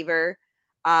receiver.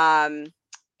 And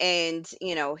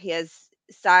he has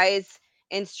size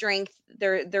and strength.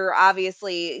 There are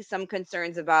obviously some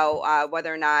concerns about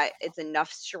whether or not it's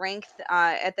enough strength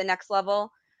at the next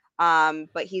level.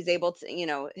 But he's able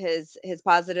to, his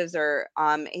positives are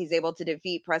he's able to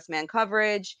defeat press man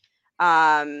coverage.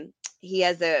 He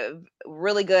has a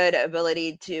really good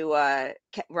ability to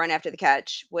run after the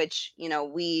catch, which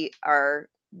we are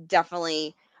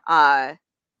definitely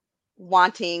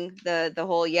wanting the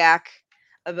whole yak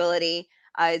ability.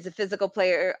 Is a physical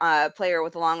player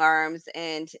with long arms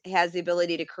and has the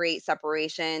ability to create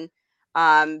separation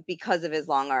because of his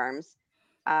long arms.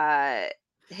 Uh,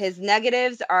 his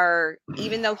negatives are,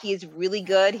 even though he's really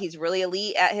good, he's really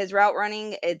elite at his route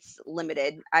running, it's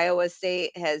limited. Iowa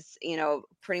State has,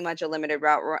 pretty much a limited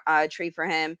route tree for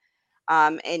him.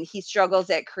 And he struggles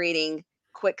at creating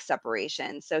quick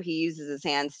separation. So he uses his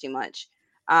hands too much.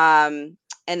 And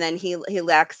then he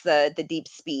lacks the deep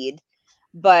speed.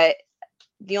 But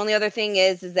the only other thing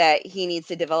is that he needs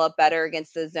to develop better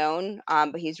against the zone.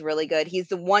 But he's really good. He's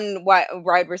the one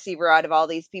wide receiver out of all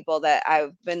these people that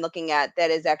I've been looking at that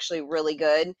is actually really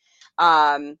good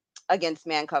against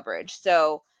man coverage.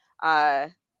 So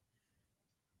I'm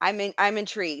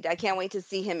intrigued. I can't wait to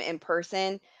see him in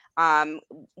person.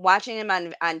 Watching him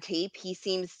on tape, he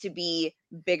seems to be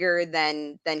bigger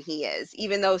than he is,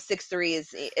 even though 6'3"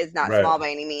 is not Right. small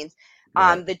by any means.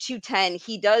 Right. The 210,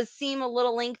 he does seem a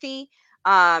little lengthy.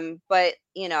 But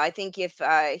I think if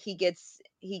he gets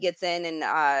in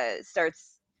and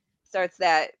starts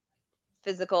that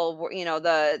physical,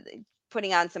 the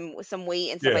putting on some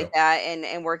weight and stuff Yeah. like that,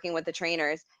 and working with the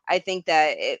trainers, I think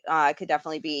that it could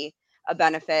definitely be a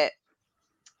benefit.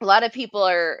 A lot of people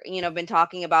are, been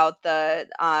talking about the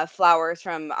Flowers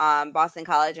from Boston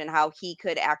College and how he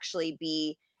could actually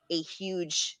be a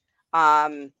huge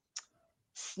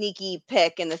sneaky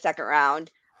pick in the second round.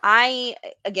 I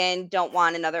again don't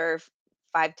want another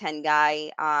 5'10"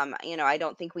 guy. I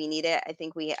don't think we need it. I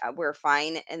think we're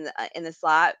fine in the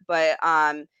slot, but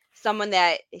someone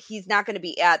that he's not going to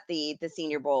be at the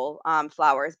Senior Bowl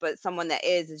Flowers, but someone that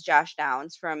is Josh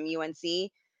Downs from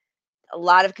UNC. A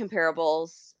lot of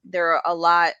comparables. They're a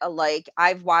lot alike.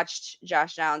 I've watched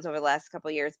Josh Downs over the last couple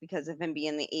of years because of him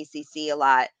being in the ACC a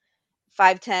lot.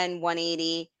 5'10",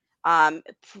 180.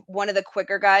 One of the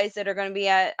quicker guys that are going to be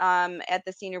at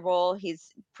the Senior Bowl.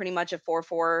 He's pretty much a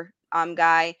 4-4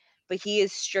 guy, but he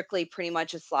is strictly pretty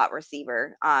much a slot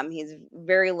receiver. He's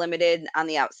very limited on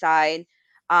the outside,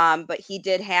 but he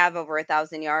did have over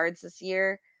 1,000 yards this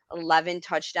year, 11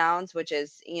 touchdowns, which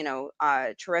is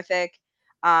terrific.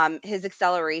 His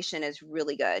acceleration is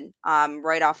really good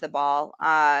right off the ball.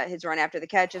 His run after the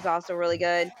catch is also really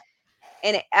good.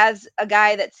 And as a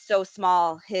guy that's so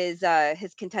small, his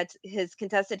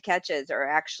contested catches are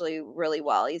actually really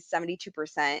well. He's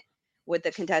 72% with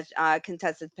the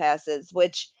contested passes,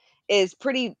 which is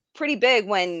pretty big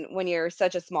when you're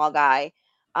such a small guy.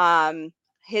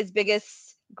 His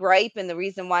biggest gripe and the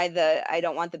reason why I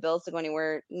don't want the Bills to go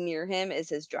anywhere near him is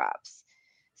his drops.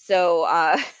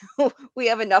 So we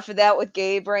have enough of that with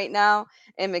Gabe right now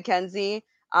and McKenzie.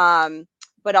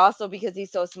 But also because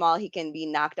he's so small, he can be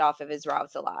knocked off of his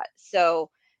routes a lot.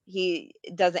 So he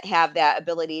doesn't have that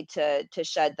ability to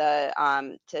shed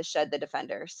the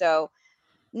defender. So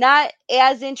not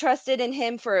as interested in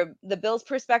him for the Bills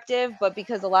perspective, but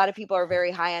because a lot of people are very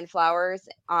high on Flowers,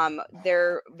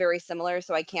 they're very similar.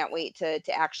 So I can't wait to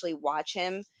actually watch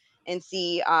him and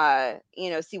see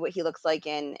see what he looks like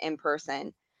in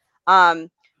person.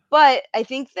 But I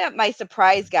think that my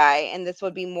surprise guy, and this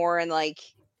would be more in like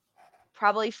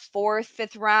probably fourth,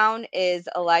 fifth round, is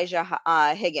Elijah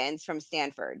Higgins from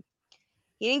Stanford.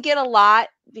 He didn't get a lot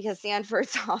because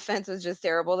Stanford's offense was just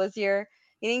terrible this year.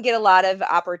 He didn't get a lot of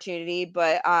opportunity,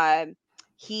 but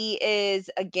he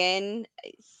is again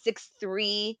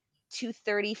 6'3",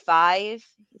 235.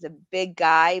 He's a big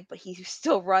guy, but he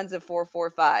still runs a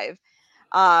 4.45.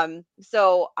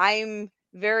 So I'm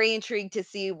very intrigued to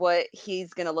see what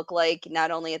he's going to look like, not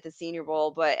only at the Senior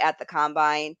Bowl, but at the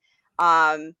Combine.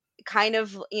 Kind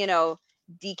of,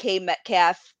 DK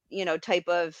Metcalf, type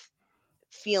of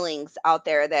feelings out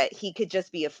there that he could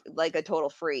just be like a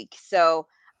total freak. So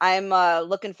I'm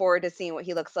looking forward to seeing what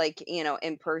he looks like,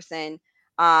 in person.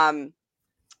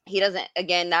 He doesn't,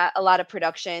 again, not a lot of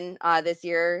production this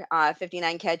year.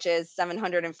 59 catches,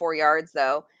 704 yards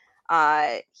though.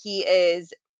 He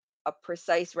is a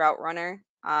precise route runner.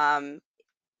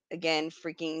 Again,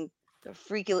 freakishly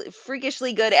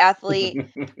good athlete.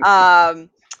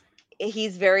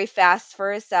 He's very fast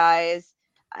for his size,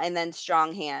 and then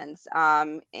strong hands.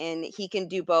 And he can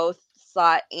do both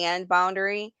slot and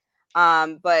boundary.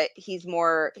 But he's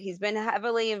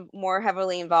been more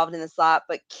heavily involved in the slot,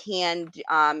 but can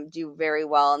do very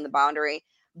well in the boundary.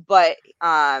 But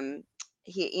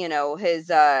he,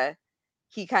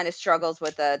 he kind of struggles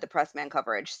with the press man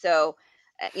coverage. So,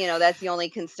 that's the only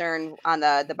concern on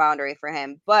the boundary for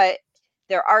him. But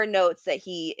there are notes that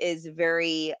he is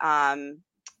very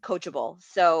coachable.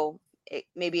 So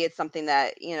maybe it's something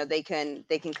that they can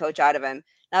coach out of him.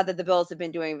 Not that the Bills have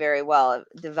been doing very well at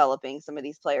developing some of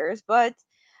these players, but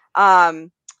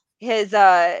his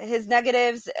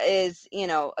negatives is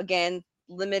again,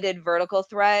 limited vertical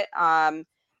threat, and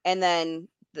then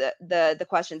the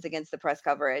questions against the press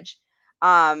coverage.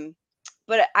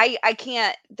 But I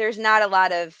can't. There's not a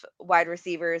lot of wide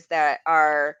receivers that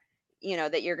are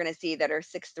that you're going to see that are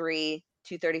 6'3",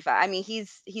 235. I mean,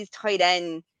 he's tight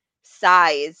end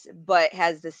size, but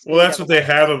has the speed. Well, that's what they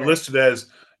have him listed as.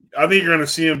 I think you're going to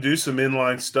see him do some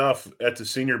inline stuff at the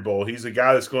Senior Bowl. He's a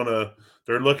guy that's going to.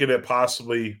 They're looking at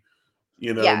possibly,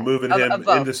 moving him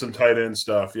into some tight end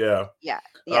stuff. Yeah. Yeah.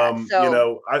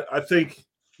 So, I think.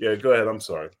 Yeah, go ahead. I'm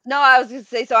sorry. No, I was going to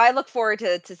say. So I look forward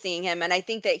to seeing him, and I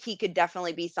think that he could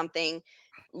definitely be something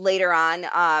later on.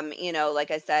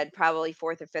 Like I said, probably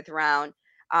 4th or 5th round.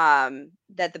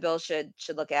 That the Bills should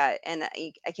look at, and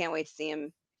I can't wait to see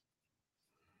him.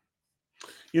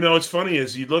 It's funny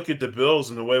is you look at the Bills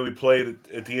and the way we played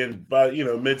at the end, by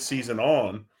mid-season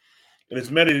on, and as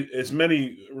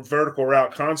many vertical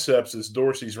route concepts as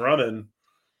Dorsey's running,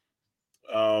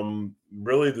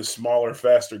 really the smaller,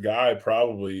 faster guy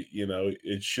probably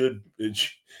he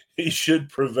should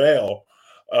prevail.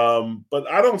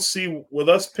 But I don't see with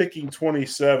us picking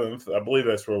 27th. I believe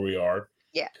that's where we are.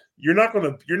 Yeah, you're not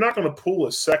gonna pull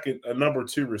a number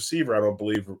 2 receiver. I don't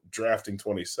believe drafting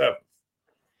 27th.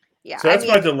 Yeah, so that's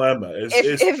my dilemma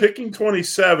is picking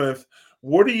 27th.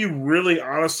 What are you really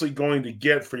honestly going to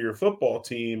get for your football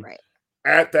team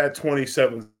at that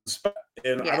 27th spot?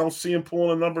 And I don't see him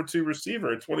pulling a number 2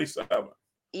 receiver at 27.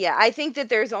 Yeah, I think that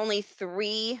there's only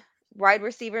 3 wide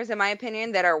receivers, in my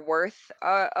opinion, that are worth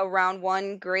a round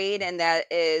 1 grade, and that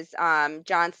is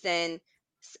Johnston,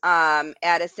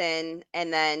 Addison,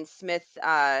 and then Smith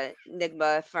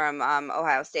Nigma from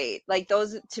Ohio State. Like,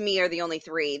 those to me are the only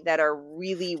 3 that are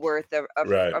really worth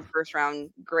a first round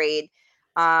grade.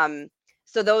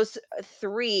 So those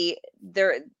 3,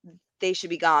 they should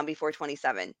be gone before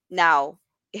 27. Now,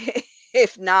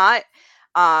 if not,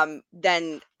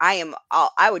 then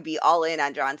I would be all in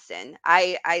on Johnston.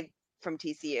 I from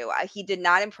TCU. He did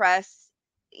not impress,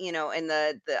 in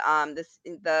the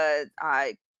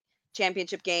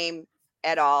championship game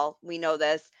at all. We know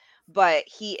this, but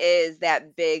he is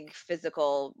that big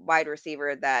physical wide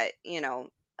receiver that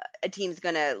a team's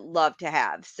gonna love to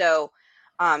have. So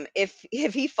if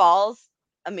he falls,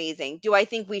 amazing. Do I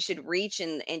think we should reach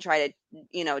and try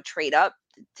to trade up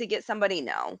to get somebody?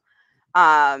 No.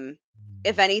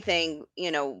 If anything,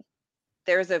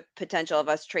 there's a potential of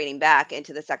us trading back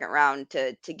into the 2nd round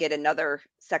to get another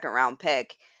 2nd round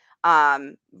pick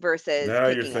versus now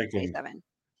picking you're thinking 27.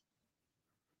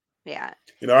 Yeah.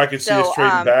 I could see us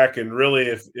trading back, and really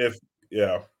if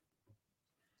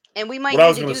and we might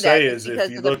need to do that is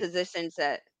because of the positions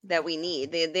that we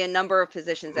need, the number of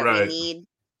positions that we need.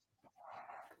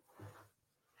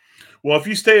 Well, if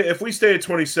we stay at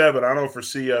 27, I don't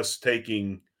foresee us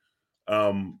taking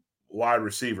wide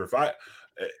receiver. If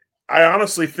I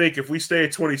honestly think if we stay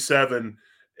at 27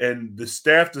 and the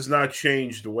staff does not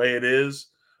change the way it is,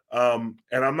 and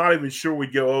I'm not even sure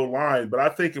we'd go O-line, but I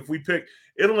think if we pick,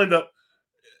 they'll end up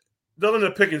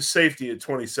picking safety at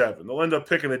 27. They'll end up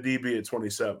picking a DB at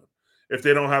 27 if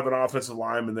they don't have an offensive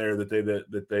lineman there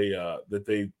that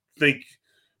they think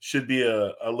should be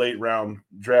a late round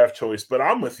draft choice. But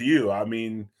I'm with you. I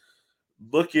mean,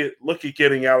 look at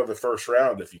getting out of the 1st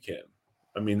round if you can.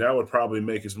 I mean, that would probably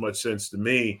make as much sense to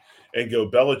me, and go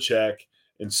Belichick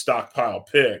and stockpile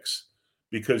picks,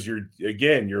 because your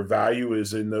value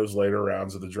is in those later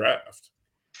rounds of the draft.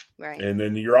 Right. And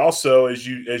then you're also, as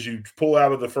you pull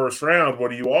out of the 1st round,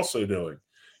 what are you also doing?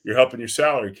 You're helping your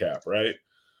salary cap, right?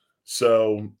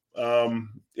 So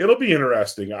it'll be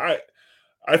interesting. I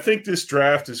think this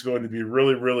draft is going to be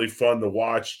really, really fun to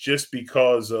watch, just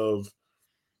because of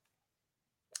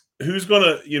who's going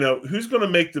to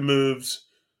make the moves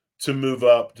to move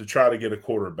up to try to get a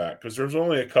quarterback, because there's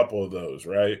only a couple of those,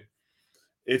 right?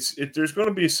 There's going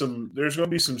to be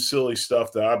some silly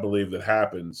stuff that I believe that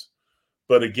happens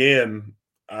But again,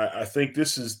 I think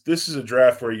this is a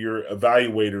draft where your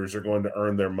evaluators are going to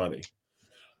earn their money,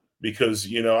 because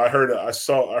I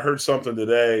heard something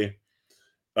today.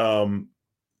 Um,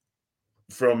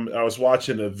 I was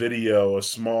watching a video, a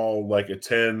small, like a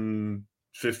 10-15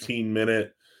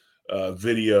 minute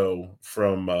video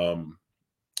from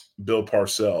Bill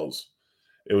Parcells.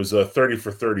 It was a 30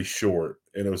 for 30 short,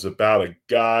 and it was about a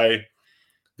guy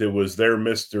that was their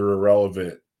Mr.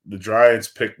 Irrelevant. The Giants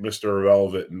picked Mr.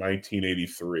 Irrelevant in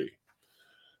 1983.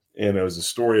 And it was a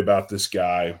story about this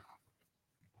guy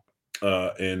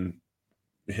and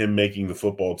him making the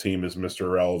football team as Mr.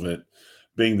 Irrelevant,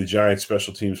 being the Giants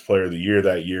special teams player of the year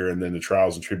that year, and then the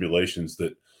trials and tribulations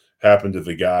that happened to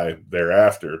the guy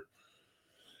thereafter.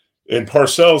 And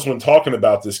Parcells, when talking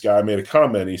about this guy, made a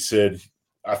comment. He said,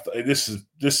 this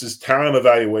is talent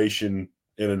evaluation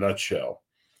in a nutshell.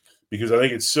 Because I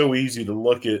think it's so easy to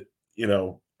look at,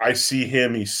 I see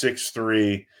him, he's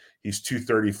 6'3", he's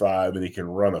 235, and he can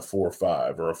run a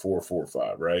 4.5 or a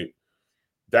 4.45, right?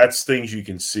 That's things you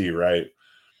can see, right?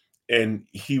 And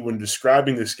when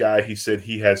describing this guy, he said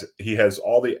he has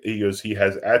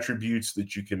attributes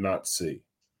that you cannot see.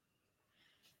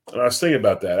 And I was thinking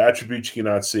about that. Attributes you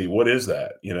cannot see. What is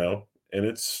that? And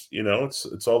it's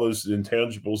all those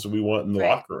intangibles that we want in the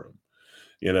locker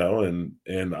room.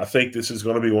 And I think this is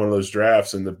going to be one of those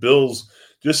drafts. And the Bills,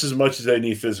 just as much as they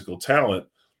need physical talent,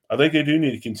 I think they do need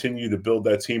to continue to build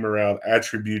that team around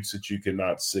attributes that you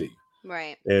cannot see.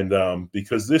 Right. And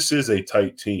because this is a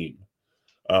tight team,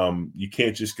 you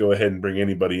can't just go ahead and bring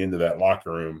anybody into that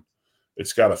locker room.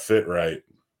 It's got to fit right.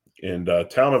 And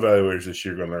talent evaluators this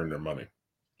year are going to earn their money.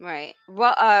 Right.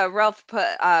 Well, Ralph put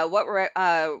what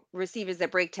receivers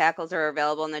that break tackles are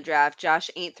available in the draft.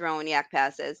 Josh ain't throwing yak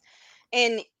passes,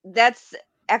 and that's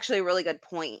actually a really good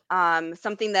point.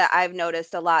 Something that I've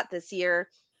noticed a lot this year.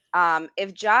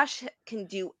 If Josh can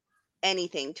do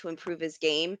anything to improve his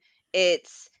game,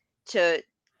 it's to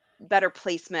better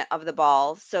placement of the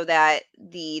ball so that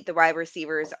the wide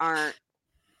receivers aren't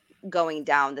going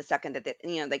down the second that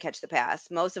they catch the pass.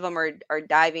 Most of them are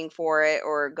diving for it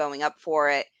or going up for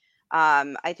it.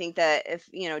 I think that if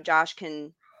Josh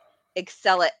can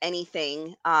excel at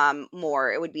anything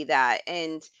more, it would be that.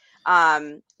 And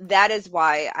that is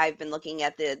why I've been looking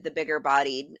at the bigger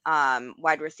bodied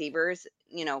wide receivers,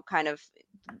 kind of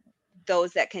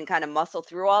those that can kind of muscle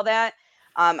through all that.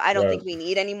 I don't think we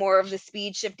need any more of the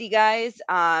speed shifty guys.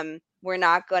 We're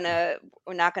not gonna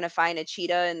find a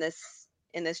cheetah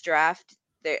in this draft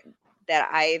that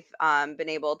I've been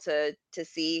able to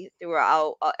see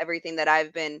throughout everything that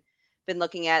I've been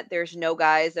looking at. There's no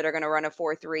guys that are going to run a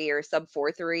 4.3 or sub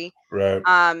 4.3.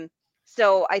 Right.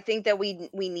 So I think that we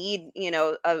need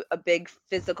a big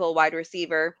physical wide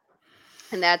receiver,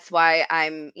 and that's why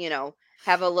I'm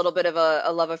have a little bit of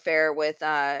a love affair with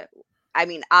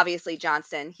obviously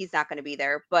Johnston, he's not going to be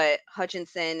there, but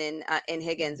Hutchinson and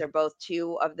Higgins are both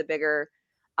two of the bigger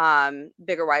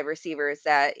wide receivers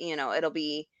that it'll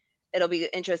be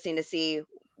interesting to see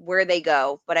where they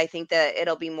go. But I think that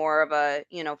it'll be more of a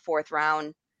fourth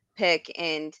round pick.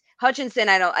 And Hutchinson,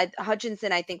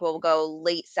 I think will go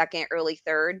late second, early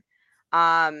third.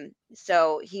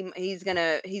 So he's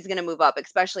gonna move up,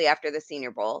 especially after the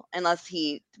Senior Bowl, unless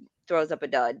he throws up a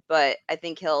dud. But I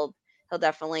think he'll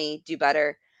definitely do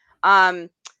better.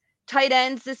 Tight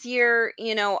ends this year,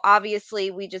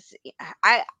 obviously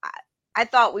I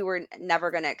thought we were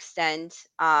never going to extend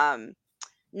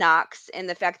Knox, and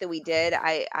the fact that we did,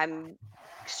 I'm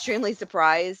extremely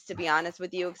surprised, to be honest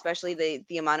with you, especially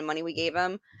the amount of money we gave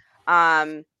him.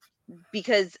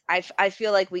 Because I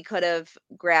feel like we could have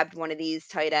grabbed one of these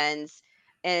tight ends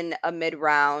in a mid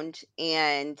round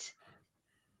and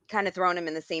kind of thrown him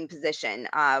in the same position.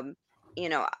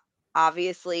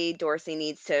 Obviously Dorsey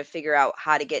needs to figure out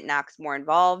how to get Knox more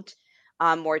involved,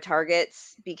 more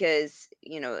targets, because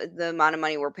the amount of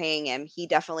money we're paying him, he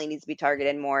definitely needs to be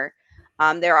targeted more.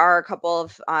 There are a couple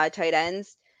of tight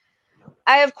ends.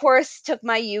 I of course took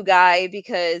my U guy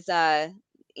because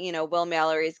Will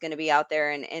Mallory is going to be out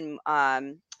there and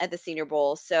at the Senior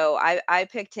Bowl, so I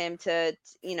picked him to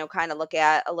kind of look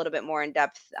at a little bit more in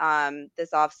depth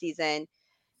this offseason.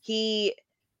 He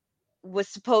was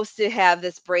supposed to have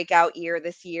this breakout year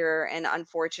this year, and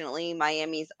unfortunately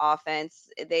Miami's offense,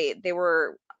 they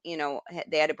were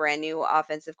they had a brand new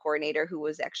offensive coordinator who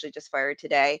was actually just fired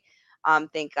today,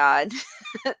 thank God.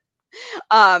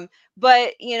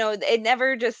 But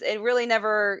it really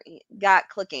never got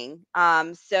clicking.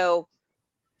 So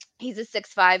he's a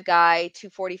 6'5" guy,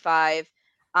 245.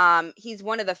 He's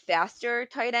one of the faster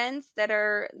tight ends that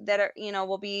are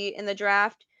will be in the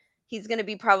draft. He's going to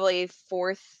be probably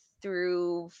fourth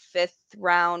through 5th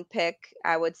round pick,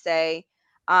 I would say.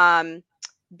 But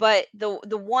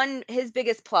his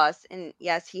biggest plus, and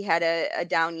yes, he had a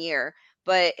down year,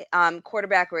 but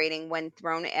quarterback rating when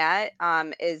thrown at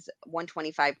is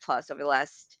 125 plus over the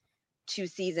last 2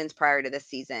 seasons prior to this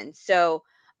season. So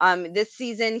this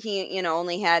season he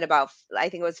only had about, I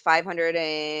think it was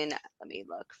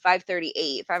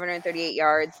 538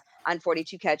 yards on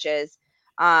 42 catches.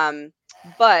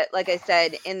 But like I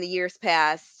said, in the years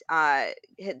past,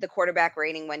 the quarterback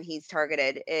rating when he's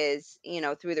targeted is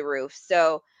through the roof.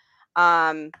 So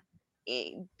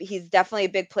he's definitely a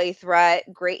big play threat,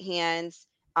 great hands,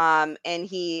 and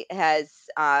he has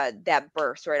that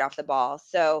burst right off the ball.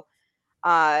 So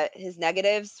his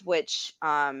negatives, which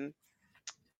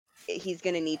he's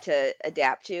going to need to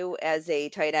adapt to as a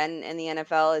tight end in the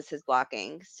NFL, is his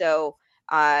blocking. So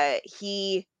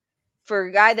he, for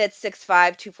a guy that's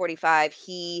 6'5", 245,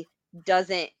 he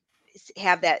doesn't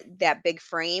have that big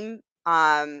frame,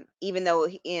 even though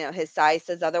his size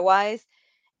says otherwise.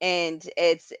 And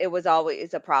it was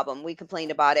always a problem. We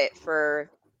complained about it for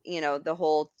the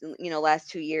whole last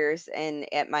 2 years and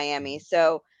at Miami.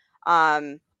 So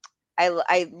I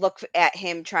look at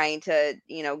him trying to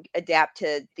adapt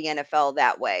to the NFL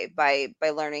that way by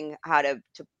learning how to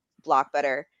block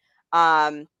better.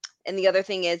 And the other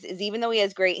thing is even though he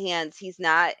has great hands, he's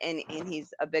not, and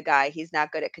he's a big guy, he's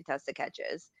not good at contested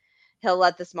catches. He'll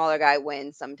let the smaller guy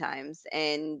win sometimes,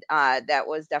 and that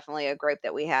was definitely a gripe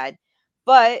that we had.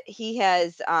 But he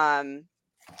has that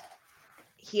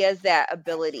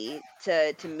ability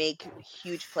to make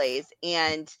huge plays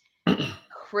and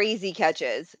crazy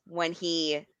catches when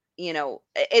he,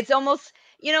 it's almost,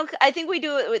 I think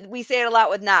we say it a lot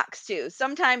with Knox too.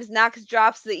 Sometimes Knox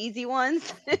drops the easy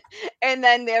ones and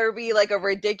then there'll be like a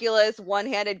ridiculous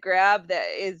one-handed grab that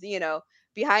is,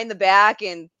 behind the back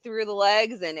and through the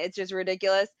legs, and it's just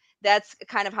ridiculous. That's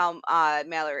kind of how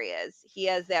Mallory is. He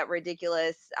has that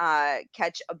ridiculous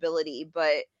catch ability,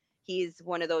 but he's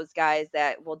one of those guys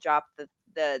that will drop the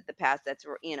pass that's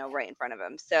right in front of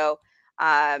him. So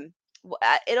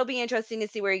it'll be interesting to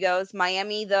see where he goes.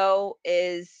 Miami, though,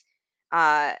 is,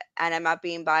 and I'm not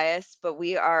being biased, but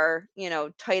we are,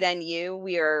 tight end U.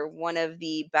 We are one of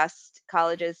the best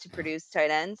colleges to produce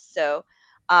tight ends. So,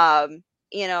 I'm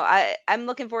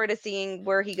looking forward to seeing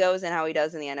where he goes and how he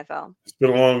does in the NFL. It's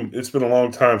been a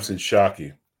long time since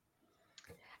Shockey.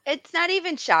 It's not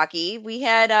even Shockey. We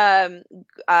had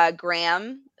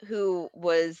Graham, who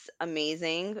was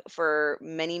amazing for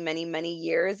many, many, many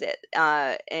years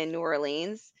in New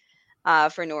Orleans,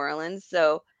 for New Orleans.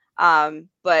 So,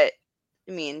 but I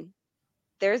mean,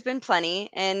 there's been plenty.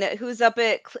 And who's up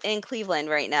in Cleveland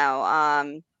right now?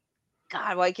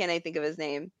 God, why can't I think of his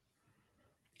name?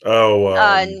 Oh,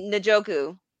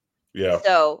 Njoku. Yeah.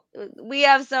 So we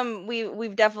have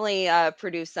we've definitely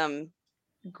produced some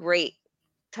great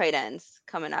tight ends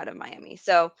coming out of Miami.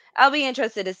 So I'll be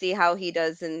interested to see how he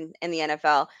does in the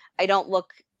NFL. I don't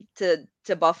look to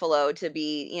Buffalo to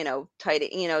be,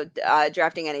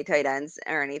 drafting any tight ends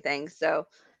or anything. So,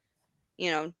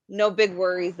 no big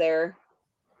worries there.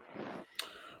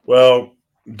 Well,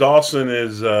 Dawson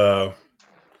is sorry.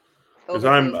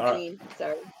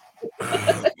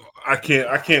 I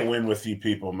can't win with you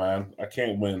people, man. I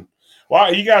can't win. Why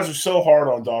you guys are so hard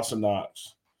on Dawson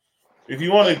Knox? If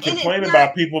you want to complain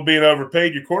about people being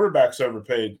overpaid, your quarterback's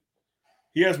overpaid.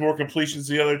 He has more completions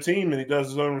to the other team than he does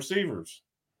his own receivers.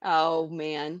 Oh,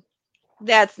 man.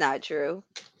 That's not true.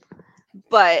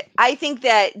 But I think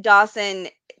that Dawson,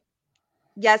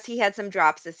 yes, he had some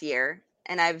drops this year.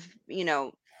 And I've,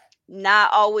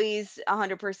 not always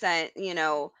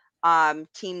 100%,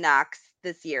 team Knox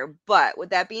this year. But with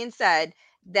that being said,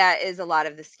 that is a lot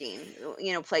of the scheme,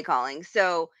 play calling.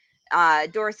 So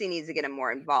Dorsey needs to get him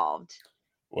more involved.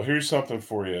 Well, here's something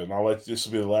for you, and this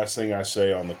will be the last thing I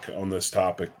say on this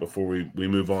topic before we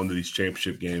move on to these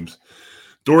championship games.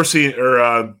 Dorsey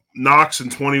or Knox in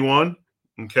 21,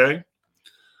 okay,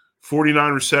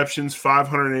 49 receptions,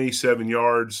 587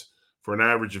 yards for an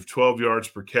average of 12 yards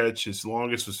per catch. His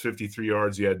longest was 53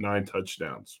 yards. He had 9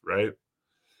 touchdowns. Right.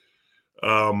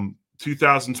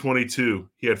 2022,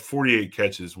 he had 48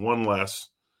 catches, 1 less,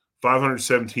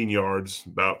 517 yards,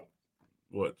 about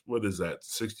what is that?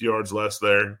 60 yards less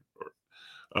there?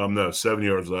 No, 7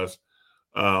 yards less.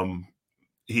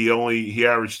 He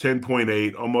averaged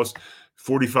 10.8, almost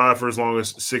 45 for his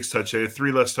longest, 6 touchdowns,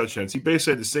 3 less touchdowns. He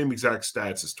basically had the same exact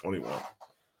stats as 21.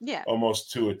 Yeah.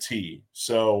 Almost to a T.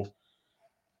 So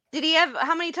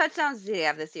how many touchdowns did he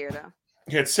have this year though?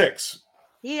 He had 6.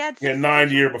 He had 9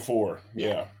 the year before.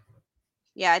 Yeah.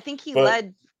 Yeah, I think he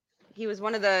was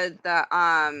one of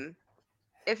the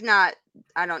if not,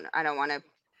 I don't want to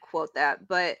quote that,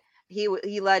 but he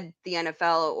led the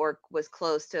NFL or was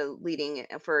close to leading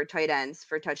for tight ends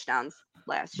for touchdowns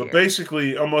last But year.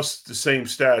 basically, almost the same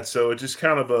stats. So it's just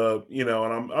kind of a, and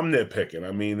I'm nitpicking.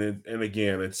 I mean, and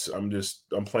again,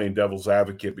 I'm playing devil's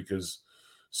advocate because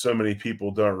so many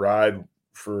people don't ride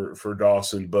for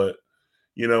Dawson. But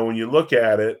when you look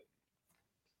at it,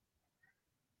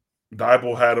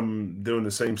 Dybul had him doing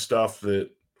the same stuff that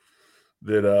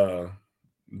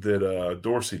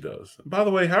Dorsey does. And by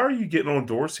the way, how are you getting on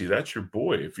Dorsey? That's your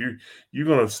boy. If you're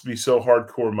going to be so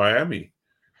hardcore Miami,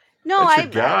 No, that's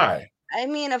your guy. I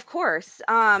mean, of course.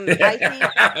 I think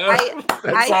That's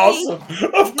I awesome.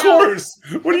 think Of no, course.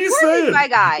 What are you saying? He's my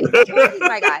guy. Of course he's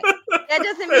my guy. That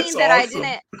doesn't mean That's that awesome.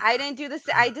 I didn't do this.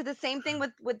 I did the same thing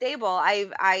with Dable.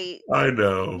 I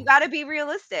know. You got to be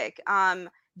realistic.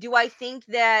 Do I think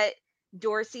that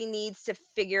Dorsey needs to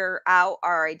figure out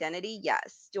our identity?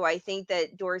 Yes. Do I think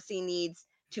that Dorsey needs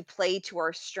to play to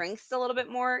our strengths a little bit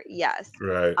more? Yes.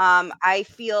 Right. I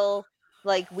feel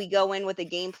like we go in with a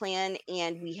game plan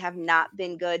and we have not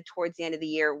been good towards the end of the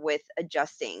year with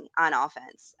adjusting on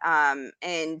offense.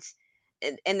 And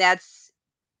that's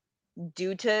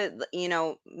due to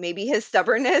maybe his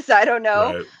stubbornness. I don't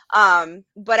know. Right.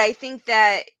 But I think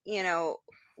that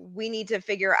we need to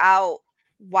figure out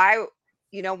why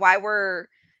we're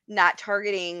not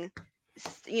targeting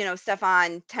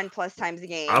Stephon 10 plus times a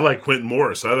game. I like Quentin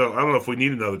Morris. I don't know if we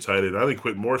need another tight end. I think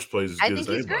Quentin Morris plays as good as anybody. I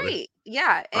think he's great.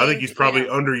 Yeah. I think he's probably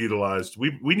underutilized.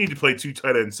 We need to play 2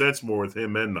 tight end sets more with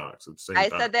him and Knox at the same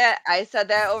time. I said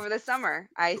that over the summer.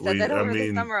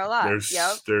 The summer a lot.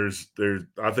 There's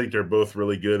I think they're both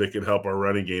really good. It can help our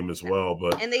running game as well.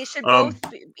 But and they should both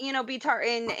be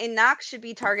targeted, and Knox should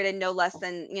be targeted no less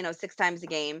than 6 times a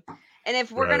game. And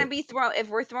if we're going to be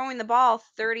throwing the ball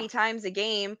 30 times a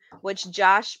game, which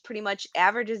Josh pretty much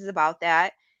averages about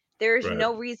that, there's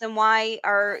no reason why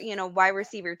our, wide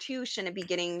receiver 2 shouldn't be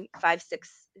getting 5-6,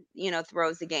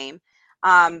 throws a game.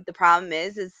 The problem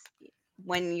is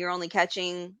when you're only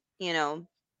catching, 25%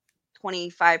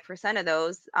 of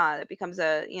those, it becomes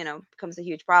a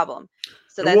huge problem.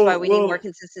 So that's why we need more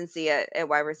consistency at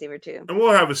wide receiver 2. And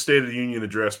we'll have a State of the Union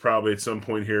address probably at some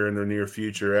point here in the near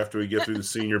future after we get through the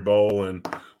Senior Bowl, and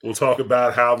we'll talk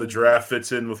about how the draft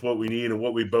fits in with what we need and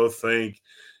what we both think,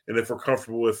 and if we're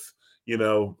comfortable with,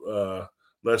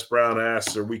 Les Brown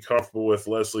asks, are we comfortable with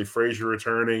Leslie Frazier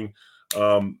returning?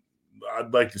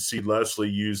 I'd like to see Leslie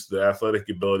use the athletic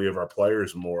ability of our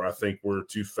players more. I think we're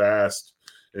too fast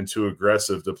and too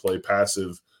aggressive to play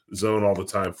passive zone all the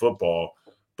time football.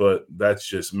 But that's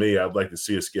just me. I'd like to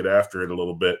see us get after it a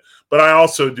little bit. But I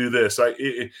also do this. I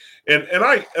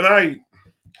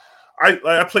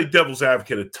play devil's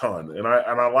advocate a ton, and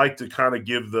I like to kind of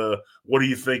give the what do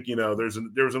you think? There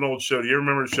was an old show. Do you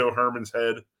remember the show Herman's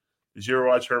Head? Did you ever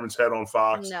watch Herman's Head on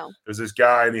Fox? No. There's this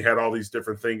guy, and he had all these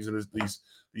different things in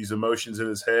these emotions in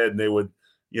his head, and they would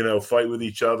fight with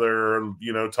each other or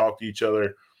talk to each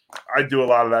other. I do a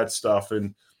lot of that stuff,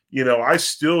 and I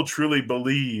still truly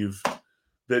believe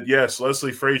that, yes,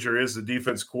 Leslie Frazier is the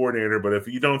defense coordinator, but if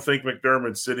you don't think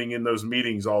McDermott's sitting in those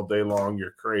meetings all day long,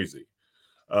 you're crazy.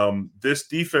 This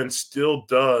defense still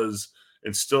does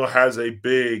and still has a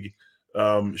big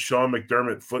Sean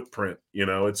McDermott footprint.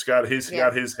 It's got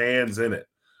his hands in it.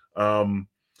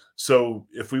 So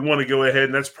if we want to go ahead,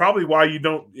 and that's probably why you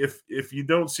don't, if you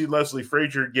don't see Leslie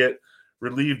Frazier get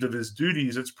relieved of his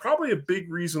duties, it's probably a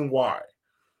big reason why.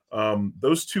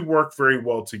 Those two work very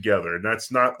well together, and that's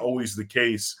not always the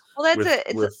case. Well,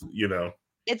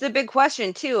 it's a big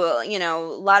question too. A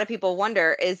lot of people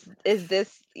wonder, is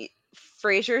this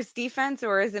Frazier's defense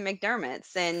or is it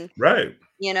McDermott's? And right.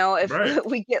 If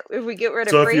we get rid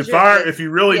of so Frazier, if you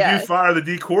really do fire the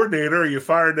D coordinator, you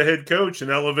fired the head coach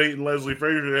and elevating Leslie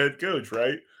Frazier to head coach,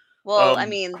 right? Well, I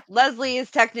mean, Leslie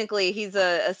is technically he's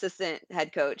a assistant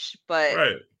head coach, but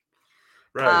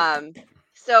right.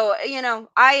 So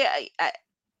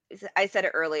I said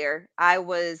it earlier. I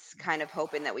was kind of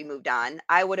hoping that we moved on.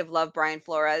 I would have loved Brian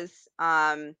Flores,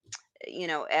 as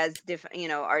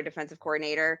our defensive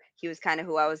coordinator. He was kind of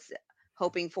who I was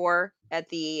hoping for at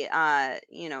the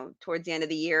towards the end of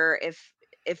the year if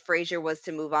Frazier was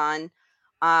to move on.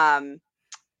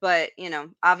 But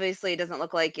obviously it doesn't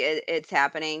look like it's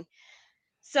happening.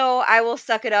 So I will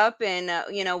suck it up, and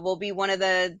we'll be one of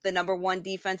the number 1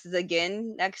 defenses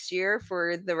again next year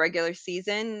for the regular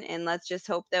season, and let's just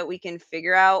hope that we can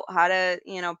figure out how to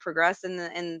progress in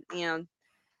the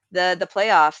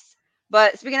playoffs.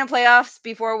 But speaking of playoffs,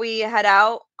 before we head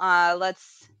out,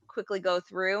 let's quickly go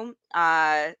through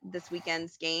this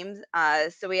weekend's games.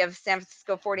 So we have San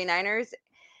Francisco 49ers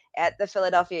at the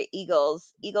Philadelphia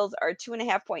Eagles. Eagles are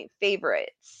 2.5-point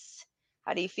favorites.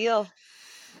 How do you feel?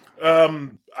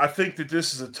 I think that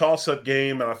this is a toss-up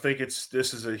game, and I think this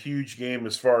is a huge game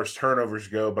as far as turnovers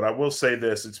go. But I will say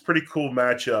this: it's a pretty cool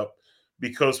matchup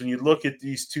because when you look at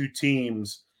these two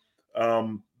teams,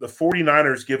 the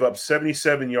 49ers give up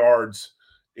 77 yards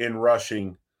in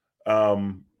rushing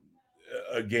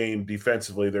a game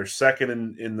defensively. They're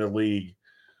second in the league.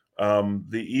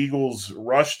 The Eagles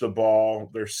rush the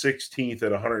ball. They're 16th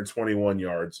at 121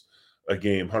 yards a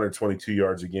game, 122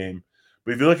 yards a game.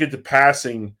 But if you look at the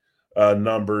passing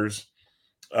numbers,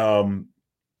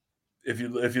 if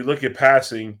you look at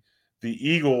passing, the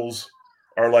Eagles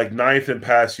are like ninth in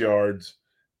pass yards,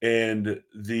 and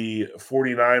the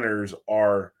 49ers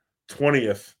are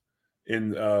 20th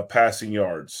in passing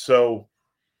yards. So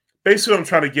basically, what I'm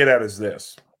trying to get at is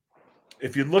this: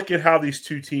 if you look at how these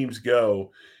two teams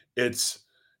go, it's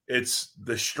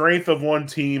the strength of one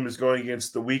team is going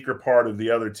against the weaker part of the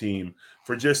other team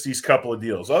for just these couple of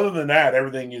deals. Other than that,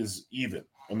 everything is even.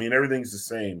 I mean, everything's the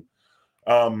same.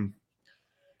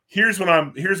 Here's what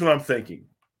I'm thinking.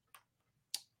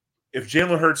 If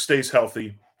Jalen Hurts stays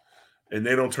healthy and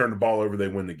they don't turn the ball over, they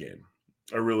win the game.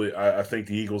 I think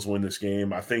the Eagles win this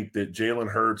game. I think that Jalen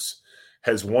Hurts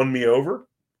has won me over.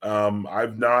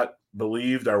 I've not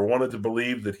believed or wanted to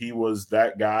believe that he was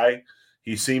that guy.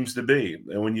 He seems to be.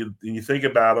 And when you think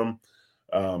about him,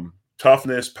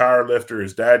 toughness, power lifter,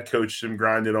 his dad coached him,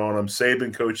 grinded on him.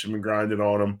 Saban coached him and grinded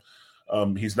on him.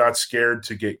 He's not scared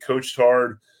to get coached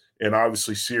hard. And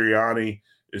obviously Sirianni,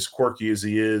 as quirky as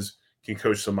he is, can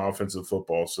coach some offensive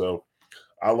football. So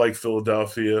I like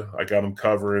Philadelphia. I got them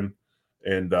covering.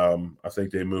 And I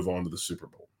think they move on to the Super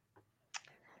Bowl.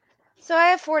 So I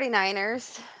have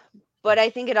 49ers, but I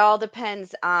think it all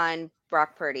depends on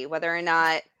Brock Purdy, whether or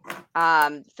not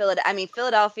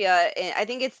Philadelphia, I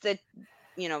think it's the,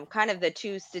 kind of the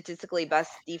two statistically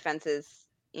best defenses,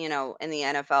 in the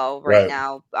NFL right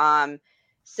now.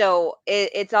 So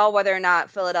it's all whether or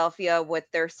not Philadelphia with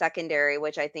their secondary,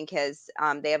 which I think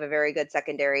they have a very good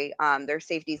secondary, their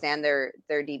safeties and their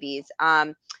DBs.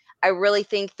 I really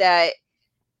think that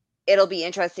it'll be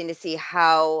interesting to see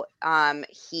how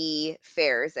he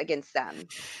fares against them.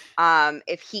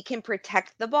 If he can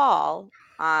protect the ball,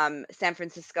 San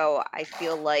Francisco, I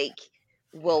feel like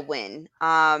will win.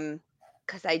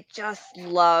 Because I just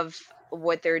love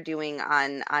what they're doing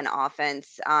on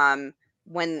offense.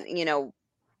 When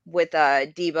with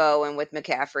Debo and with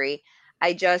McCaffrey,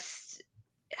 I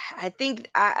think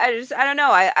I don't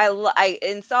know. I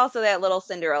it's also that little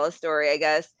Cinderella story, I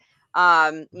guess.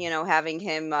 Having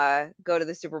him go to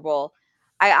the Super Bowl.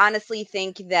 I honestly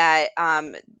think that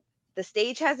the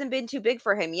stage hasn't been too big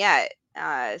for him yet.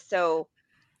 So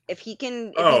if he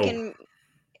can, he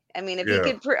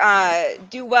could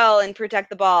do well and protect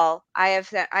the ball, I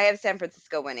have San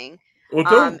Francisco winning.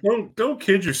 Well, don't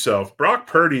kid yourself. Brock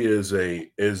Purdy is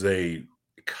a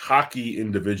cocky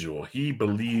individual. He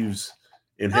believes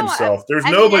in himself. There's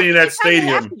nobody in that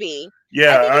stadium.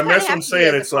 Yeah, that's what I'm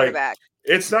saying. It's like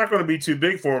it's not going to be too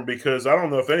big for him because I don't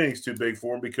know if anything's too big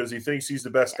for him because he thinks he's the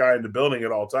best guy in the building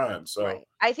at all times. So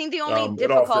I think the only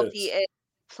difficulty is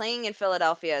playing in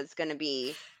Philadelphia is going to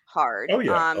be hard. Oh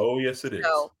yeah. Yes, it is.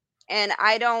 And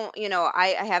I don't,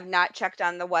 I have not checked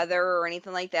on the weather or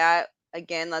anything like that.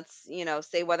 Again, let's,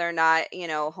 say whether or not,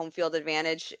 home field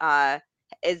advantage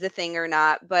is a thing or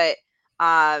not. But,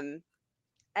 I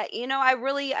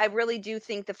really do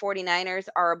think the 49ers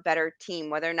are a better team,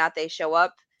 whether or not they show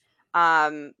up,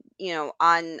 on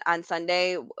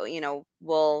Sunday,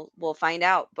 we'll find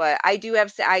out. But I do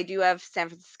have San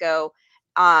Francisco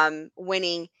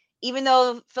winning, even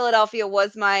though Philadelphia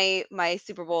was my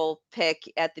Super Bowl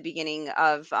pick at the beginning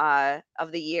of the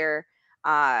year.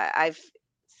 I've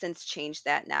since changed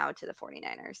that now to the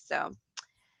 49ers. So,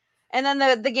 and then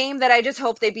the game that I just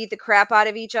hope they beat the crap out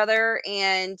of each other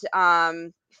and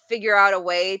figure out a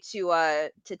way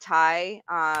to tie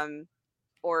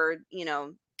or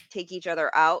take each other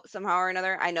out somehow or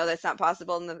another. I know that's not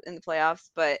possible in the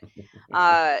playoffs, but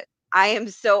I am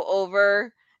so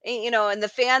over, and the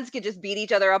fans could just beat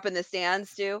each other up in the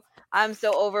stands too. I'm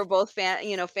so over both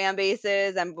fan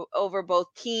bases. I'm over both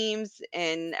teams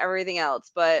and everything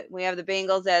else. But we have the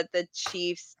Bengals at the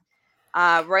Chiefs.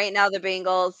 Right now, the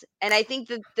Bengals, and I think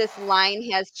that this line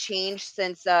has changed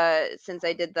since I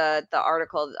did the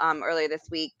article earlier this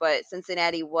week. But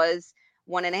Cincinnati was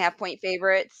 1.5-point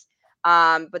favorites.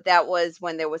 But that was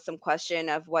when there was some question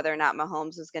of whether or not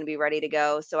Mahomes was going to be ready to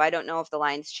go. So I don't know if the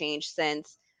line's changed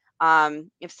since.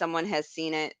 If someone has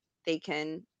seen it, they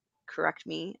can correct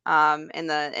me in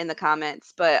the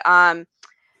comments. But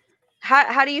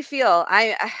how do you feel?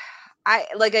 I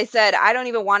like I said, I don't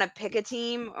even want to pick a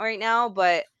team right now,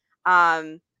 but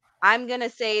I'm gonna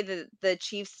say that the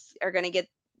Chiefs are gonna get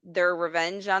their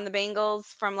revenge on the Bengals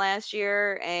from last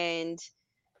year,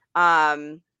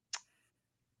 um,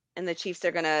 and the Chiefs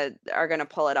are gonna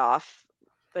pull it off.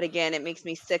 But again, it makes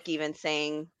me sick even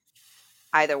saying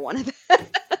either one of them.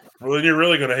 Well, then you're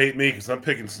really going to hate me because I'm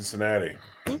picking Cincinnati.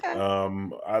 Okay.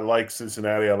 I like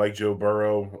Cincinnati. I like Joe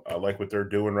Burrow. I like what they're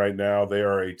doing right now. They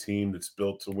are a team that's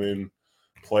built to win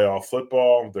playoff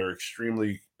football. They're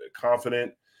extremely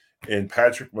confident, and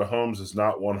Patrick Mahomes is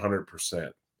not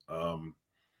 100%.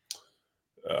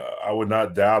 I would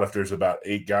not doubt if there's about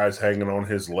 8 guys hanging on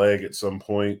his leg at some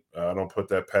point. I don't put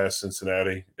that past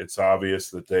Cincinnati. It's obvious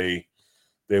that they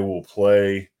will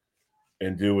play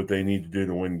and do what they need to do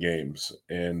to win games.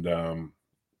 And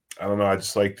I don't know. I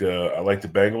like the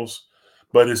Bengals,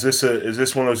 but is this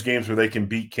one of those games where they can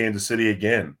beat Kansas City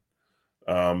again?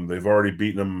 They've already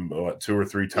beaten them 2 or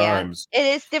 3 Yeah, times, it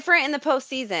is different in the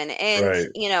postseason, and right?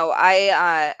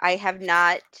 I have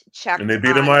not And checked they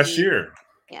beat them on last the year.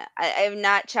 yeah I have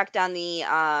not checked on the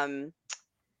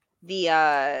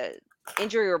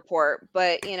injury report,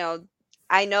 but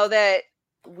I know that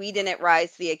we didn't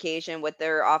rise to the occasion with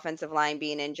their offensive line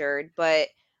being injured, but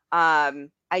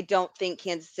I don't think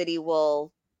Kansas City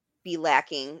will be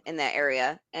lacking in that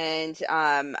area. And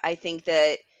I think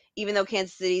that even though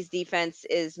Kansas City's defense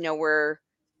is nowhere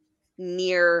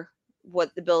near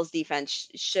what the Bills defense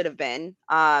should have been,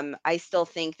 I still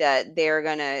think that they're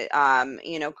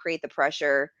gonna create the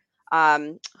pressure.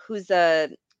 Who's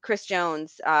Chris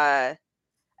Jones? I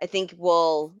think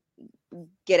will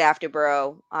get after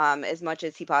Burrow as much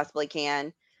as he possibly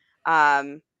can.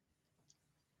 Um,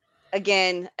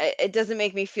 Again, it doesn't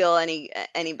make me feel any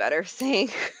better saying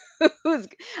who's.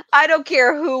 I don't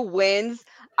care who wins.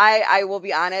 I will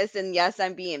be honest, and yes,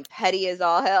 I'm being petty as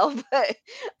all hell, but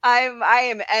I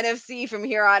am NFC from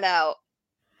here on out.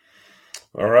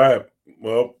 All right.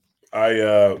 Well, I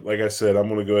like I said, I'm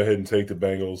going to go ahead and take the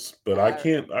Bengals, but I Uh,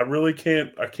 can't. I really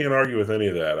can't. I can't argue with any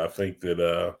of that. I think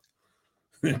that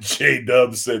J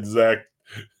Dub said Zach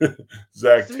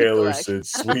Sweep the Taylor leg. said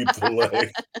sweep the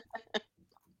leg.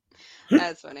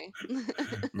 That's funny.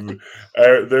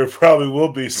 There probably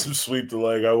will be some sweep the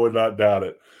leg. I would not doubt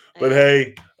it. But Yeah.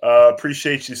 hey,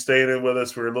 appreciate you staying in with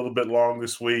us. We're a little bit long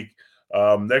this week.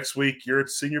 Next week, you're at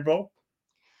Senior Bowl.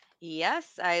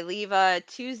 Yes, I leave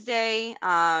Tuesday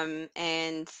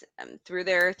and through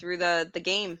the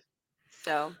game.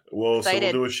 So Well, so we'll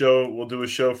excited. do a show. We'll do a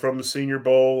show from the Senior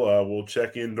Bowl. We'll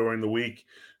check in during the week.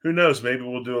 Who knows? Maybe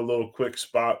we'll do a little quick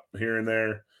spot here and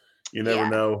there. You never Yeah.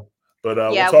 know. But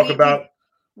we'll Yeah, talk we we about.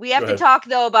 we Go have to ahead. talk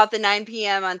though about the 9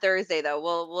 p.m. on Thursday though.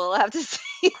 We'll have to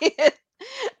see.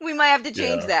 We might have to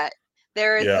change Yeah, that.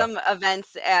 There is yeah. some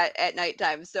events at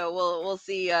nighttime, so we'll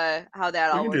see how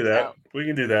that We all can do works that. out. We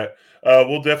can do that.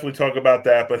 We'll definitely talk about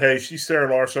that. But hey, she's Sarah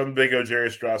Larson. I'm Big O. Jerry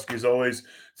Ostrowski. As always,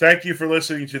 thank you for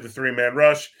listening to the 3-Man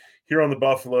Rush here on the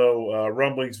Buffalo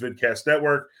Rumblings Vidcast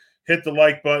Network. Hit the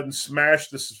like button, smash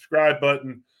the subscribe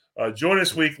button. Join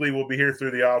us weekly. We'll be here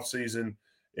through the off season,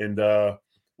 and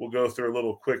we'll go through a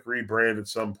little quick rebrand at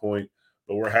some point.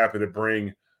 But we're happy to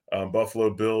bring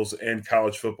Buffalo Bills and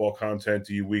college football content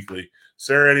to you weekly.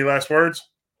 Sarah, any last words?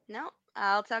 No,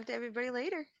 I'll talk to everybody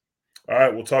later. All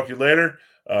right, we'll talk to you later.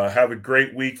 Have a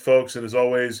great week, folks. And as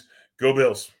always, go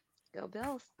Bills. Go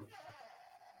Bills.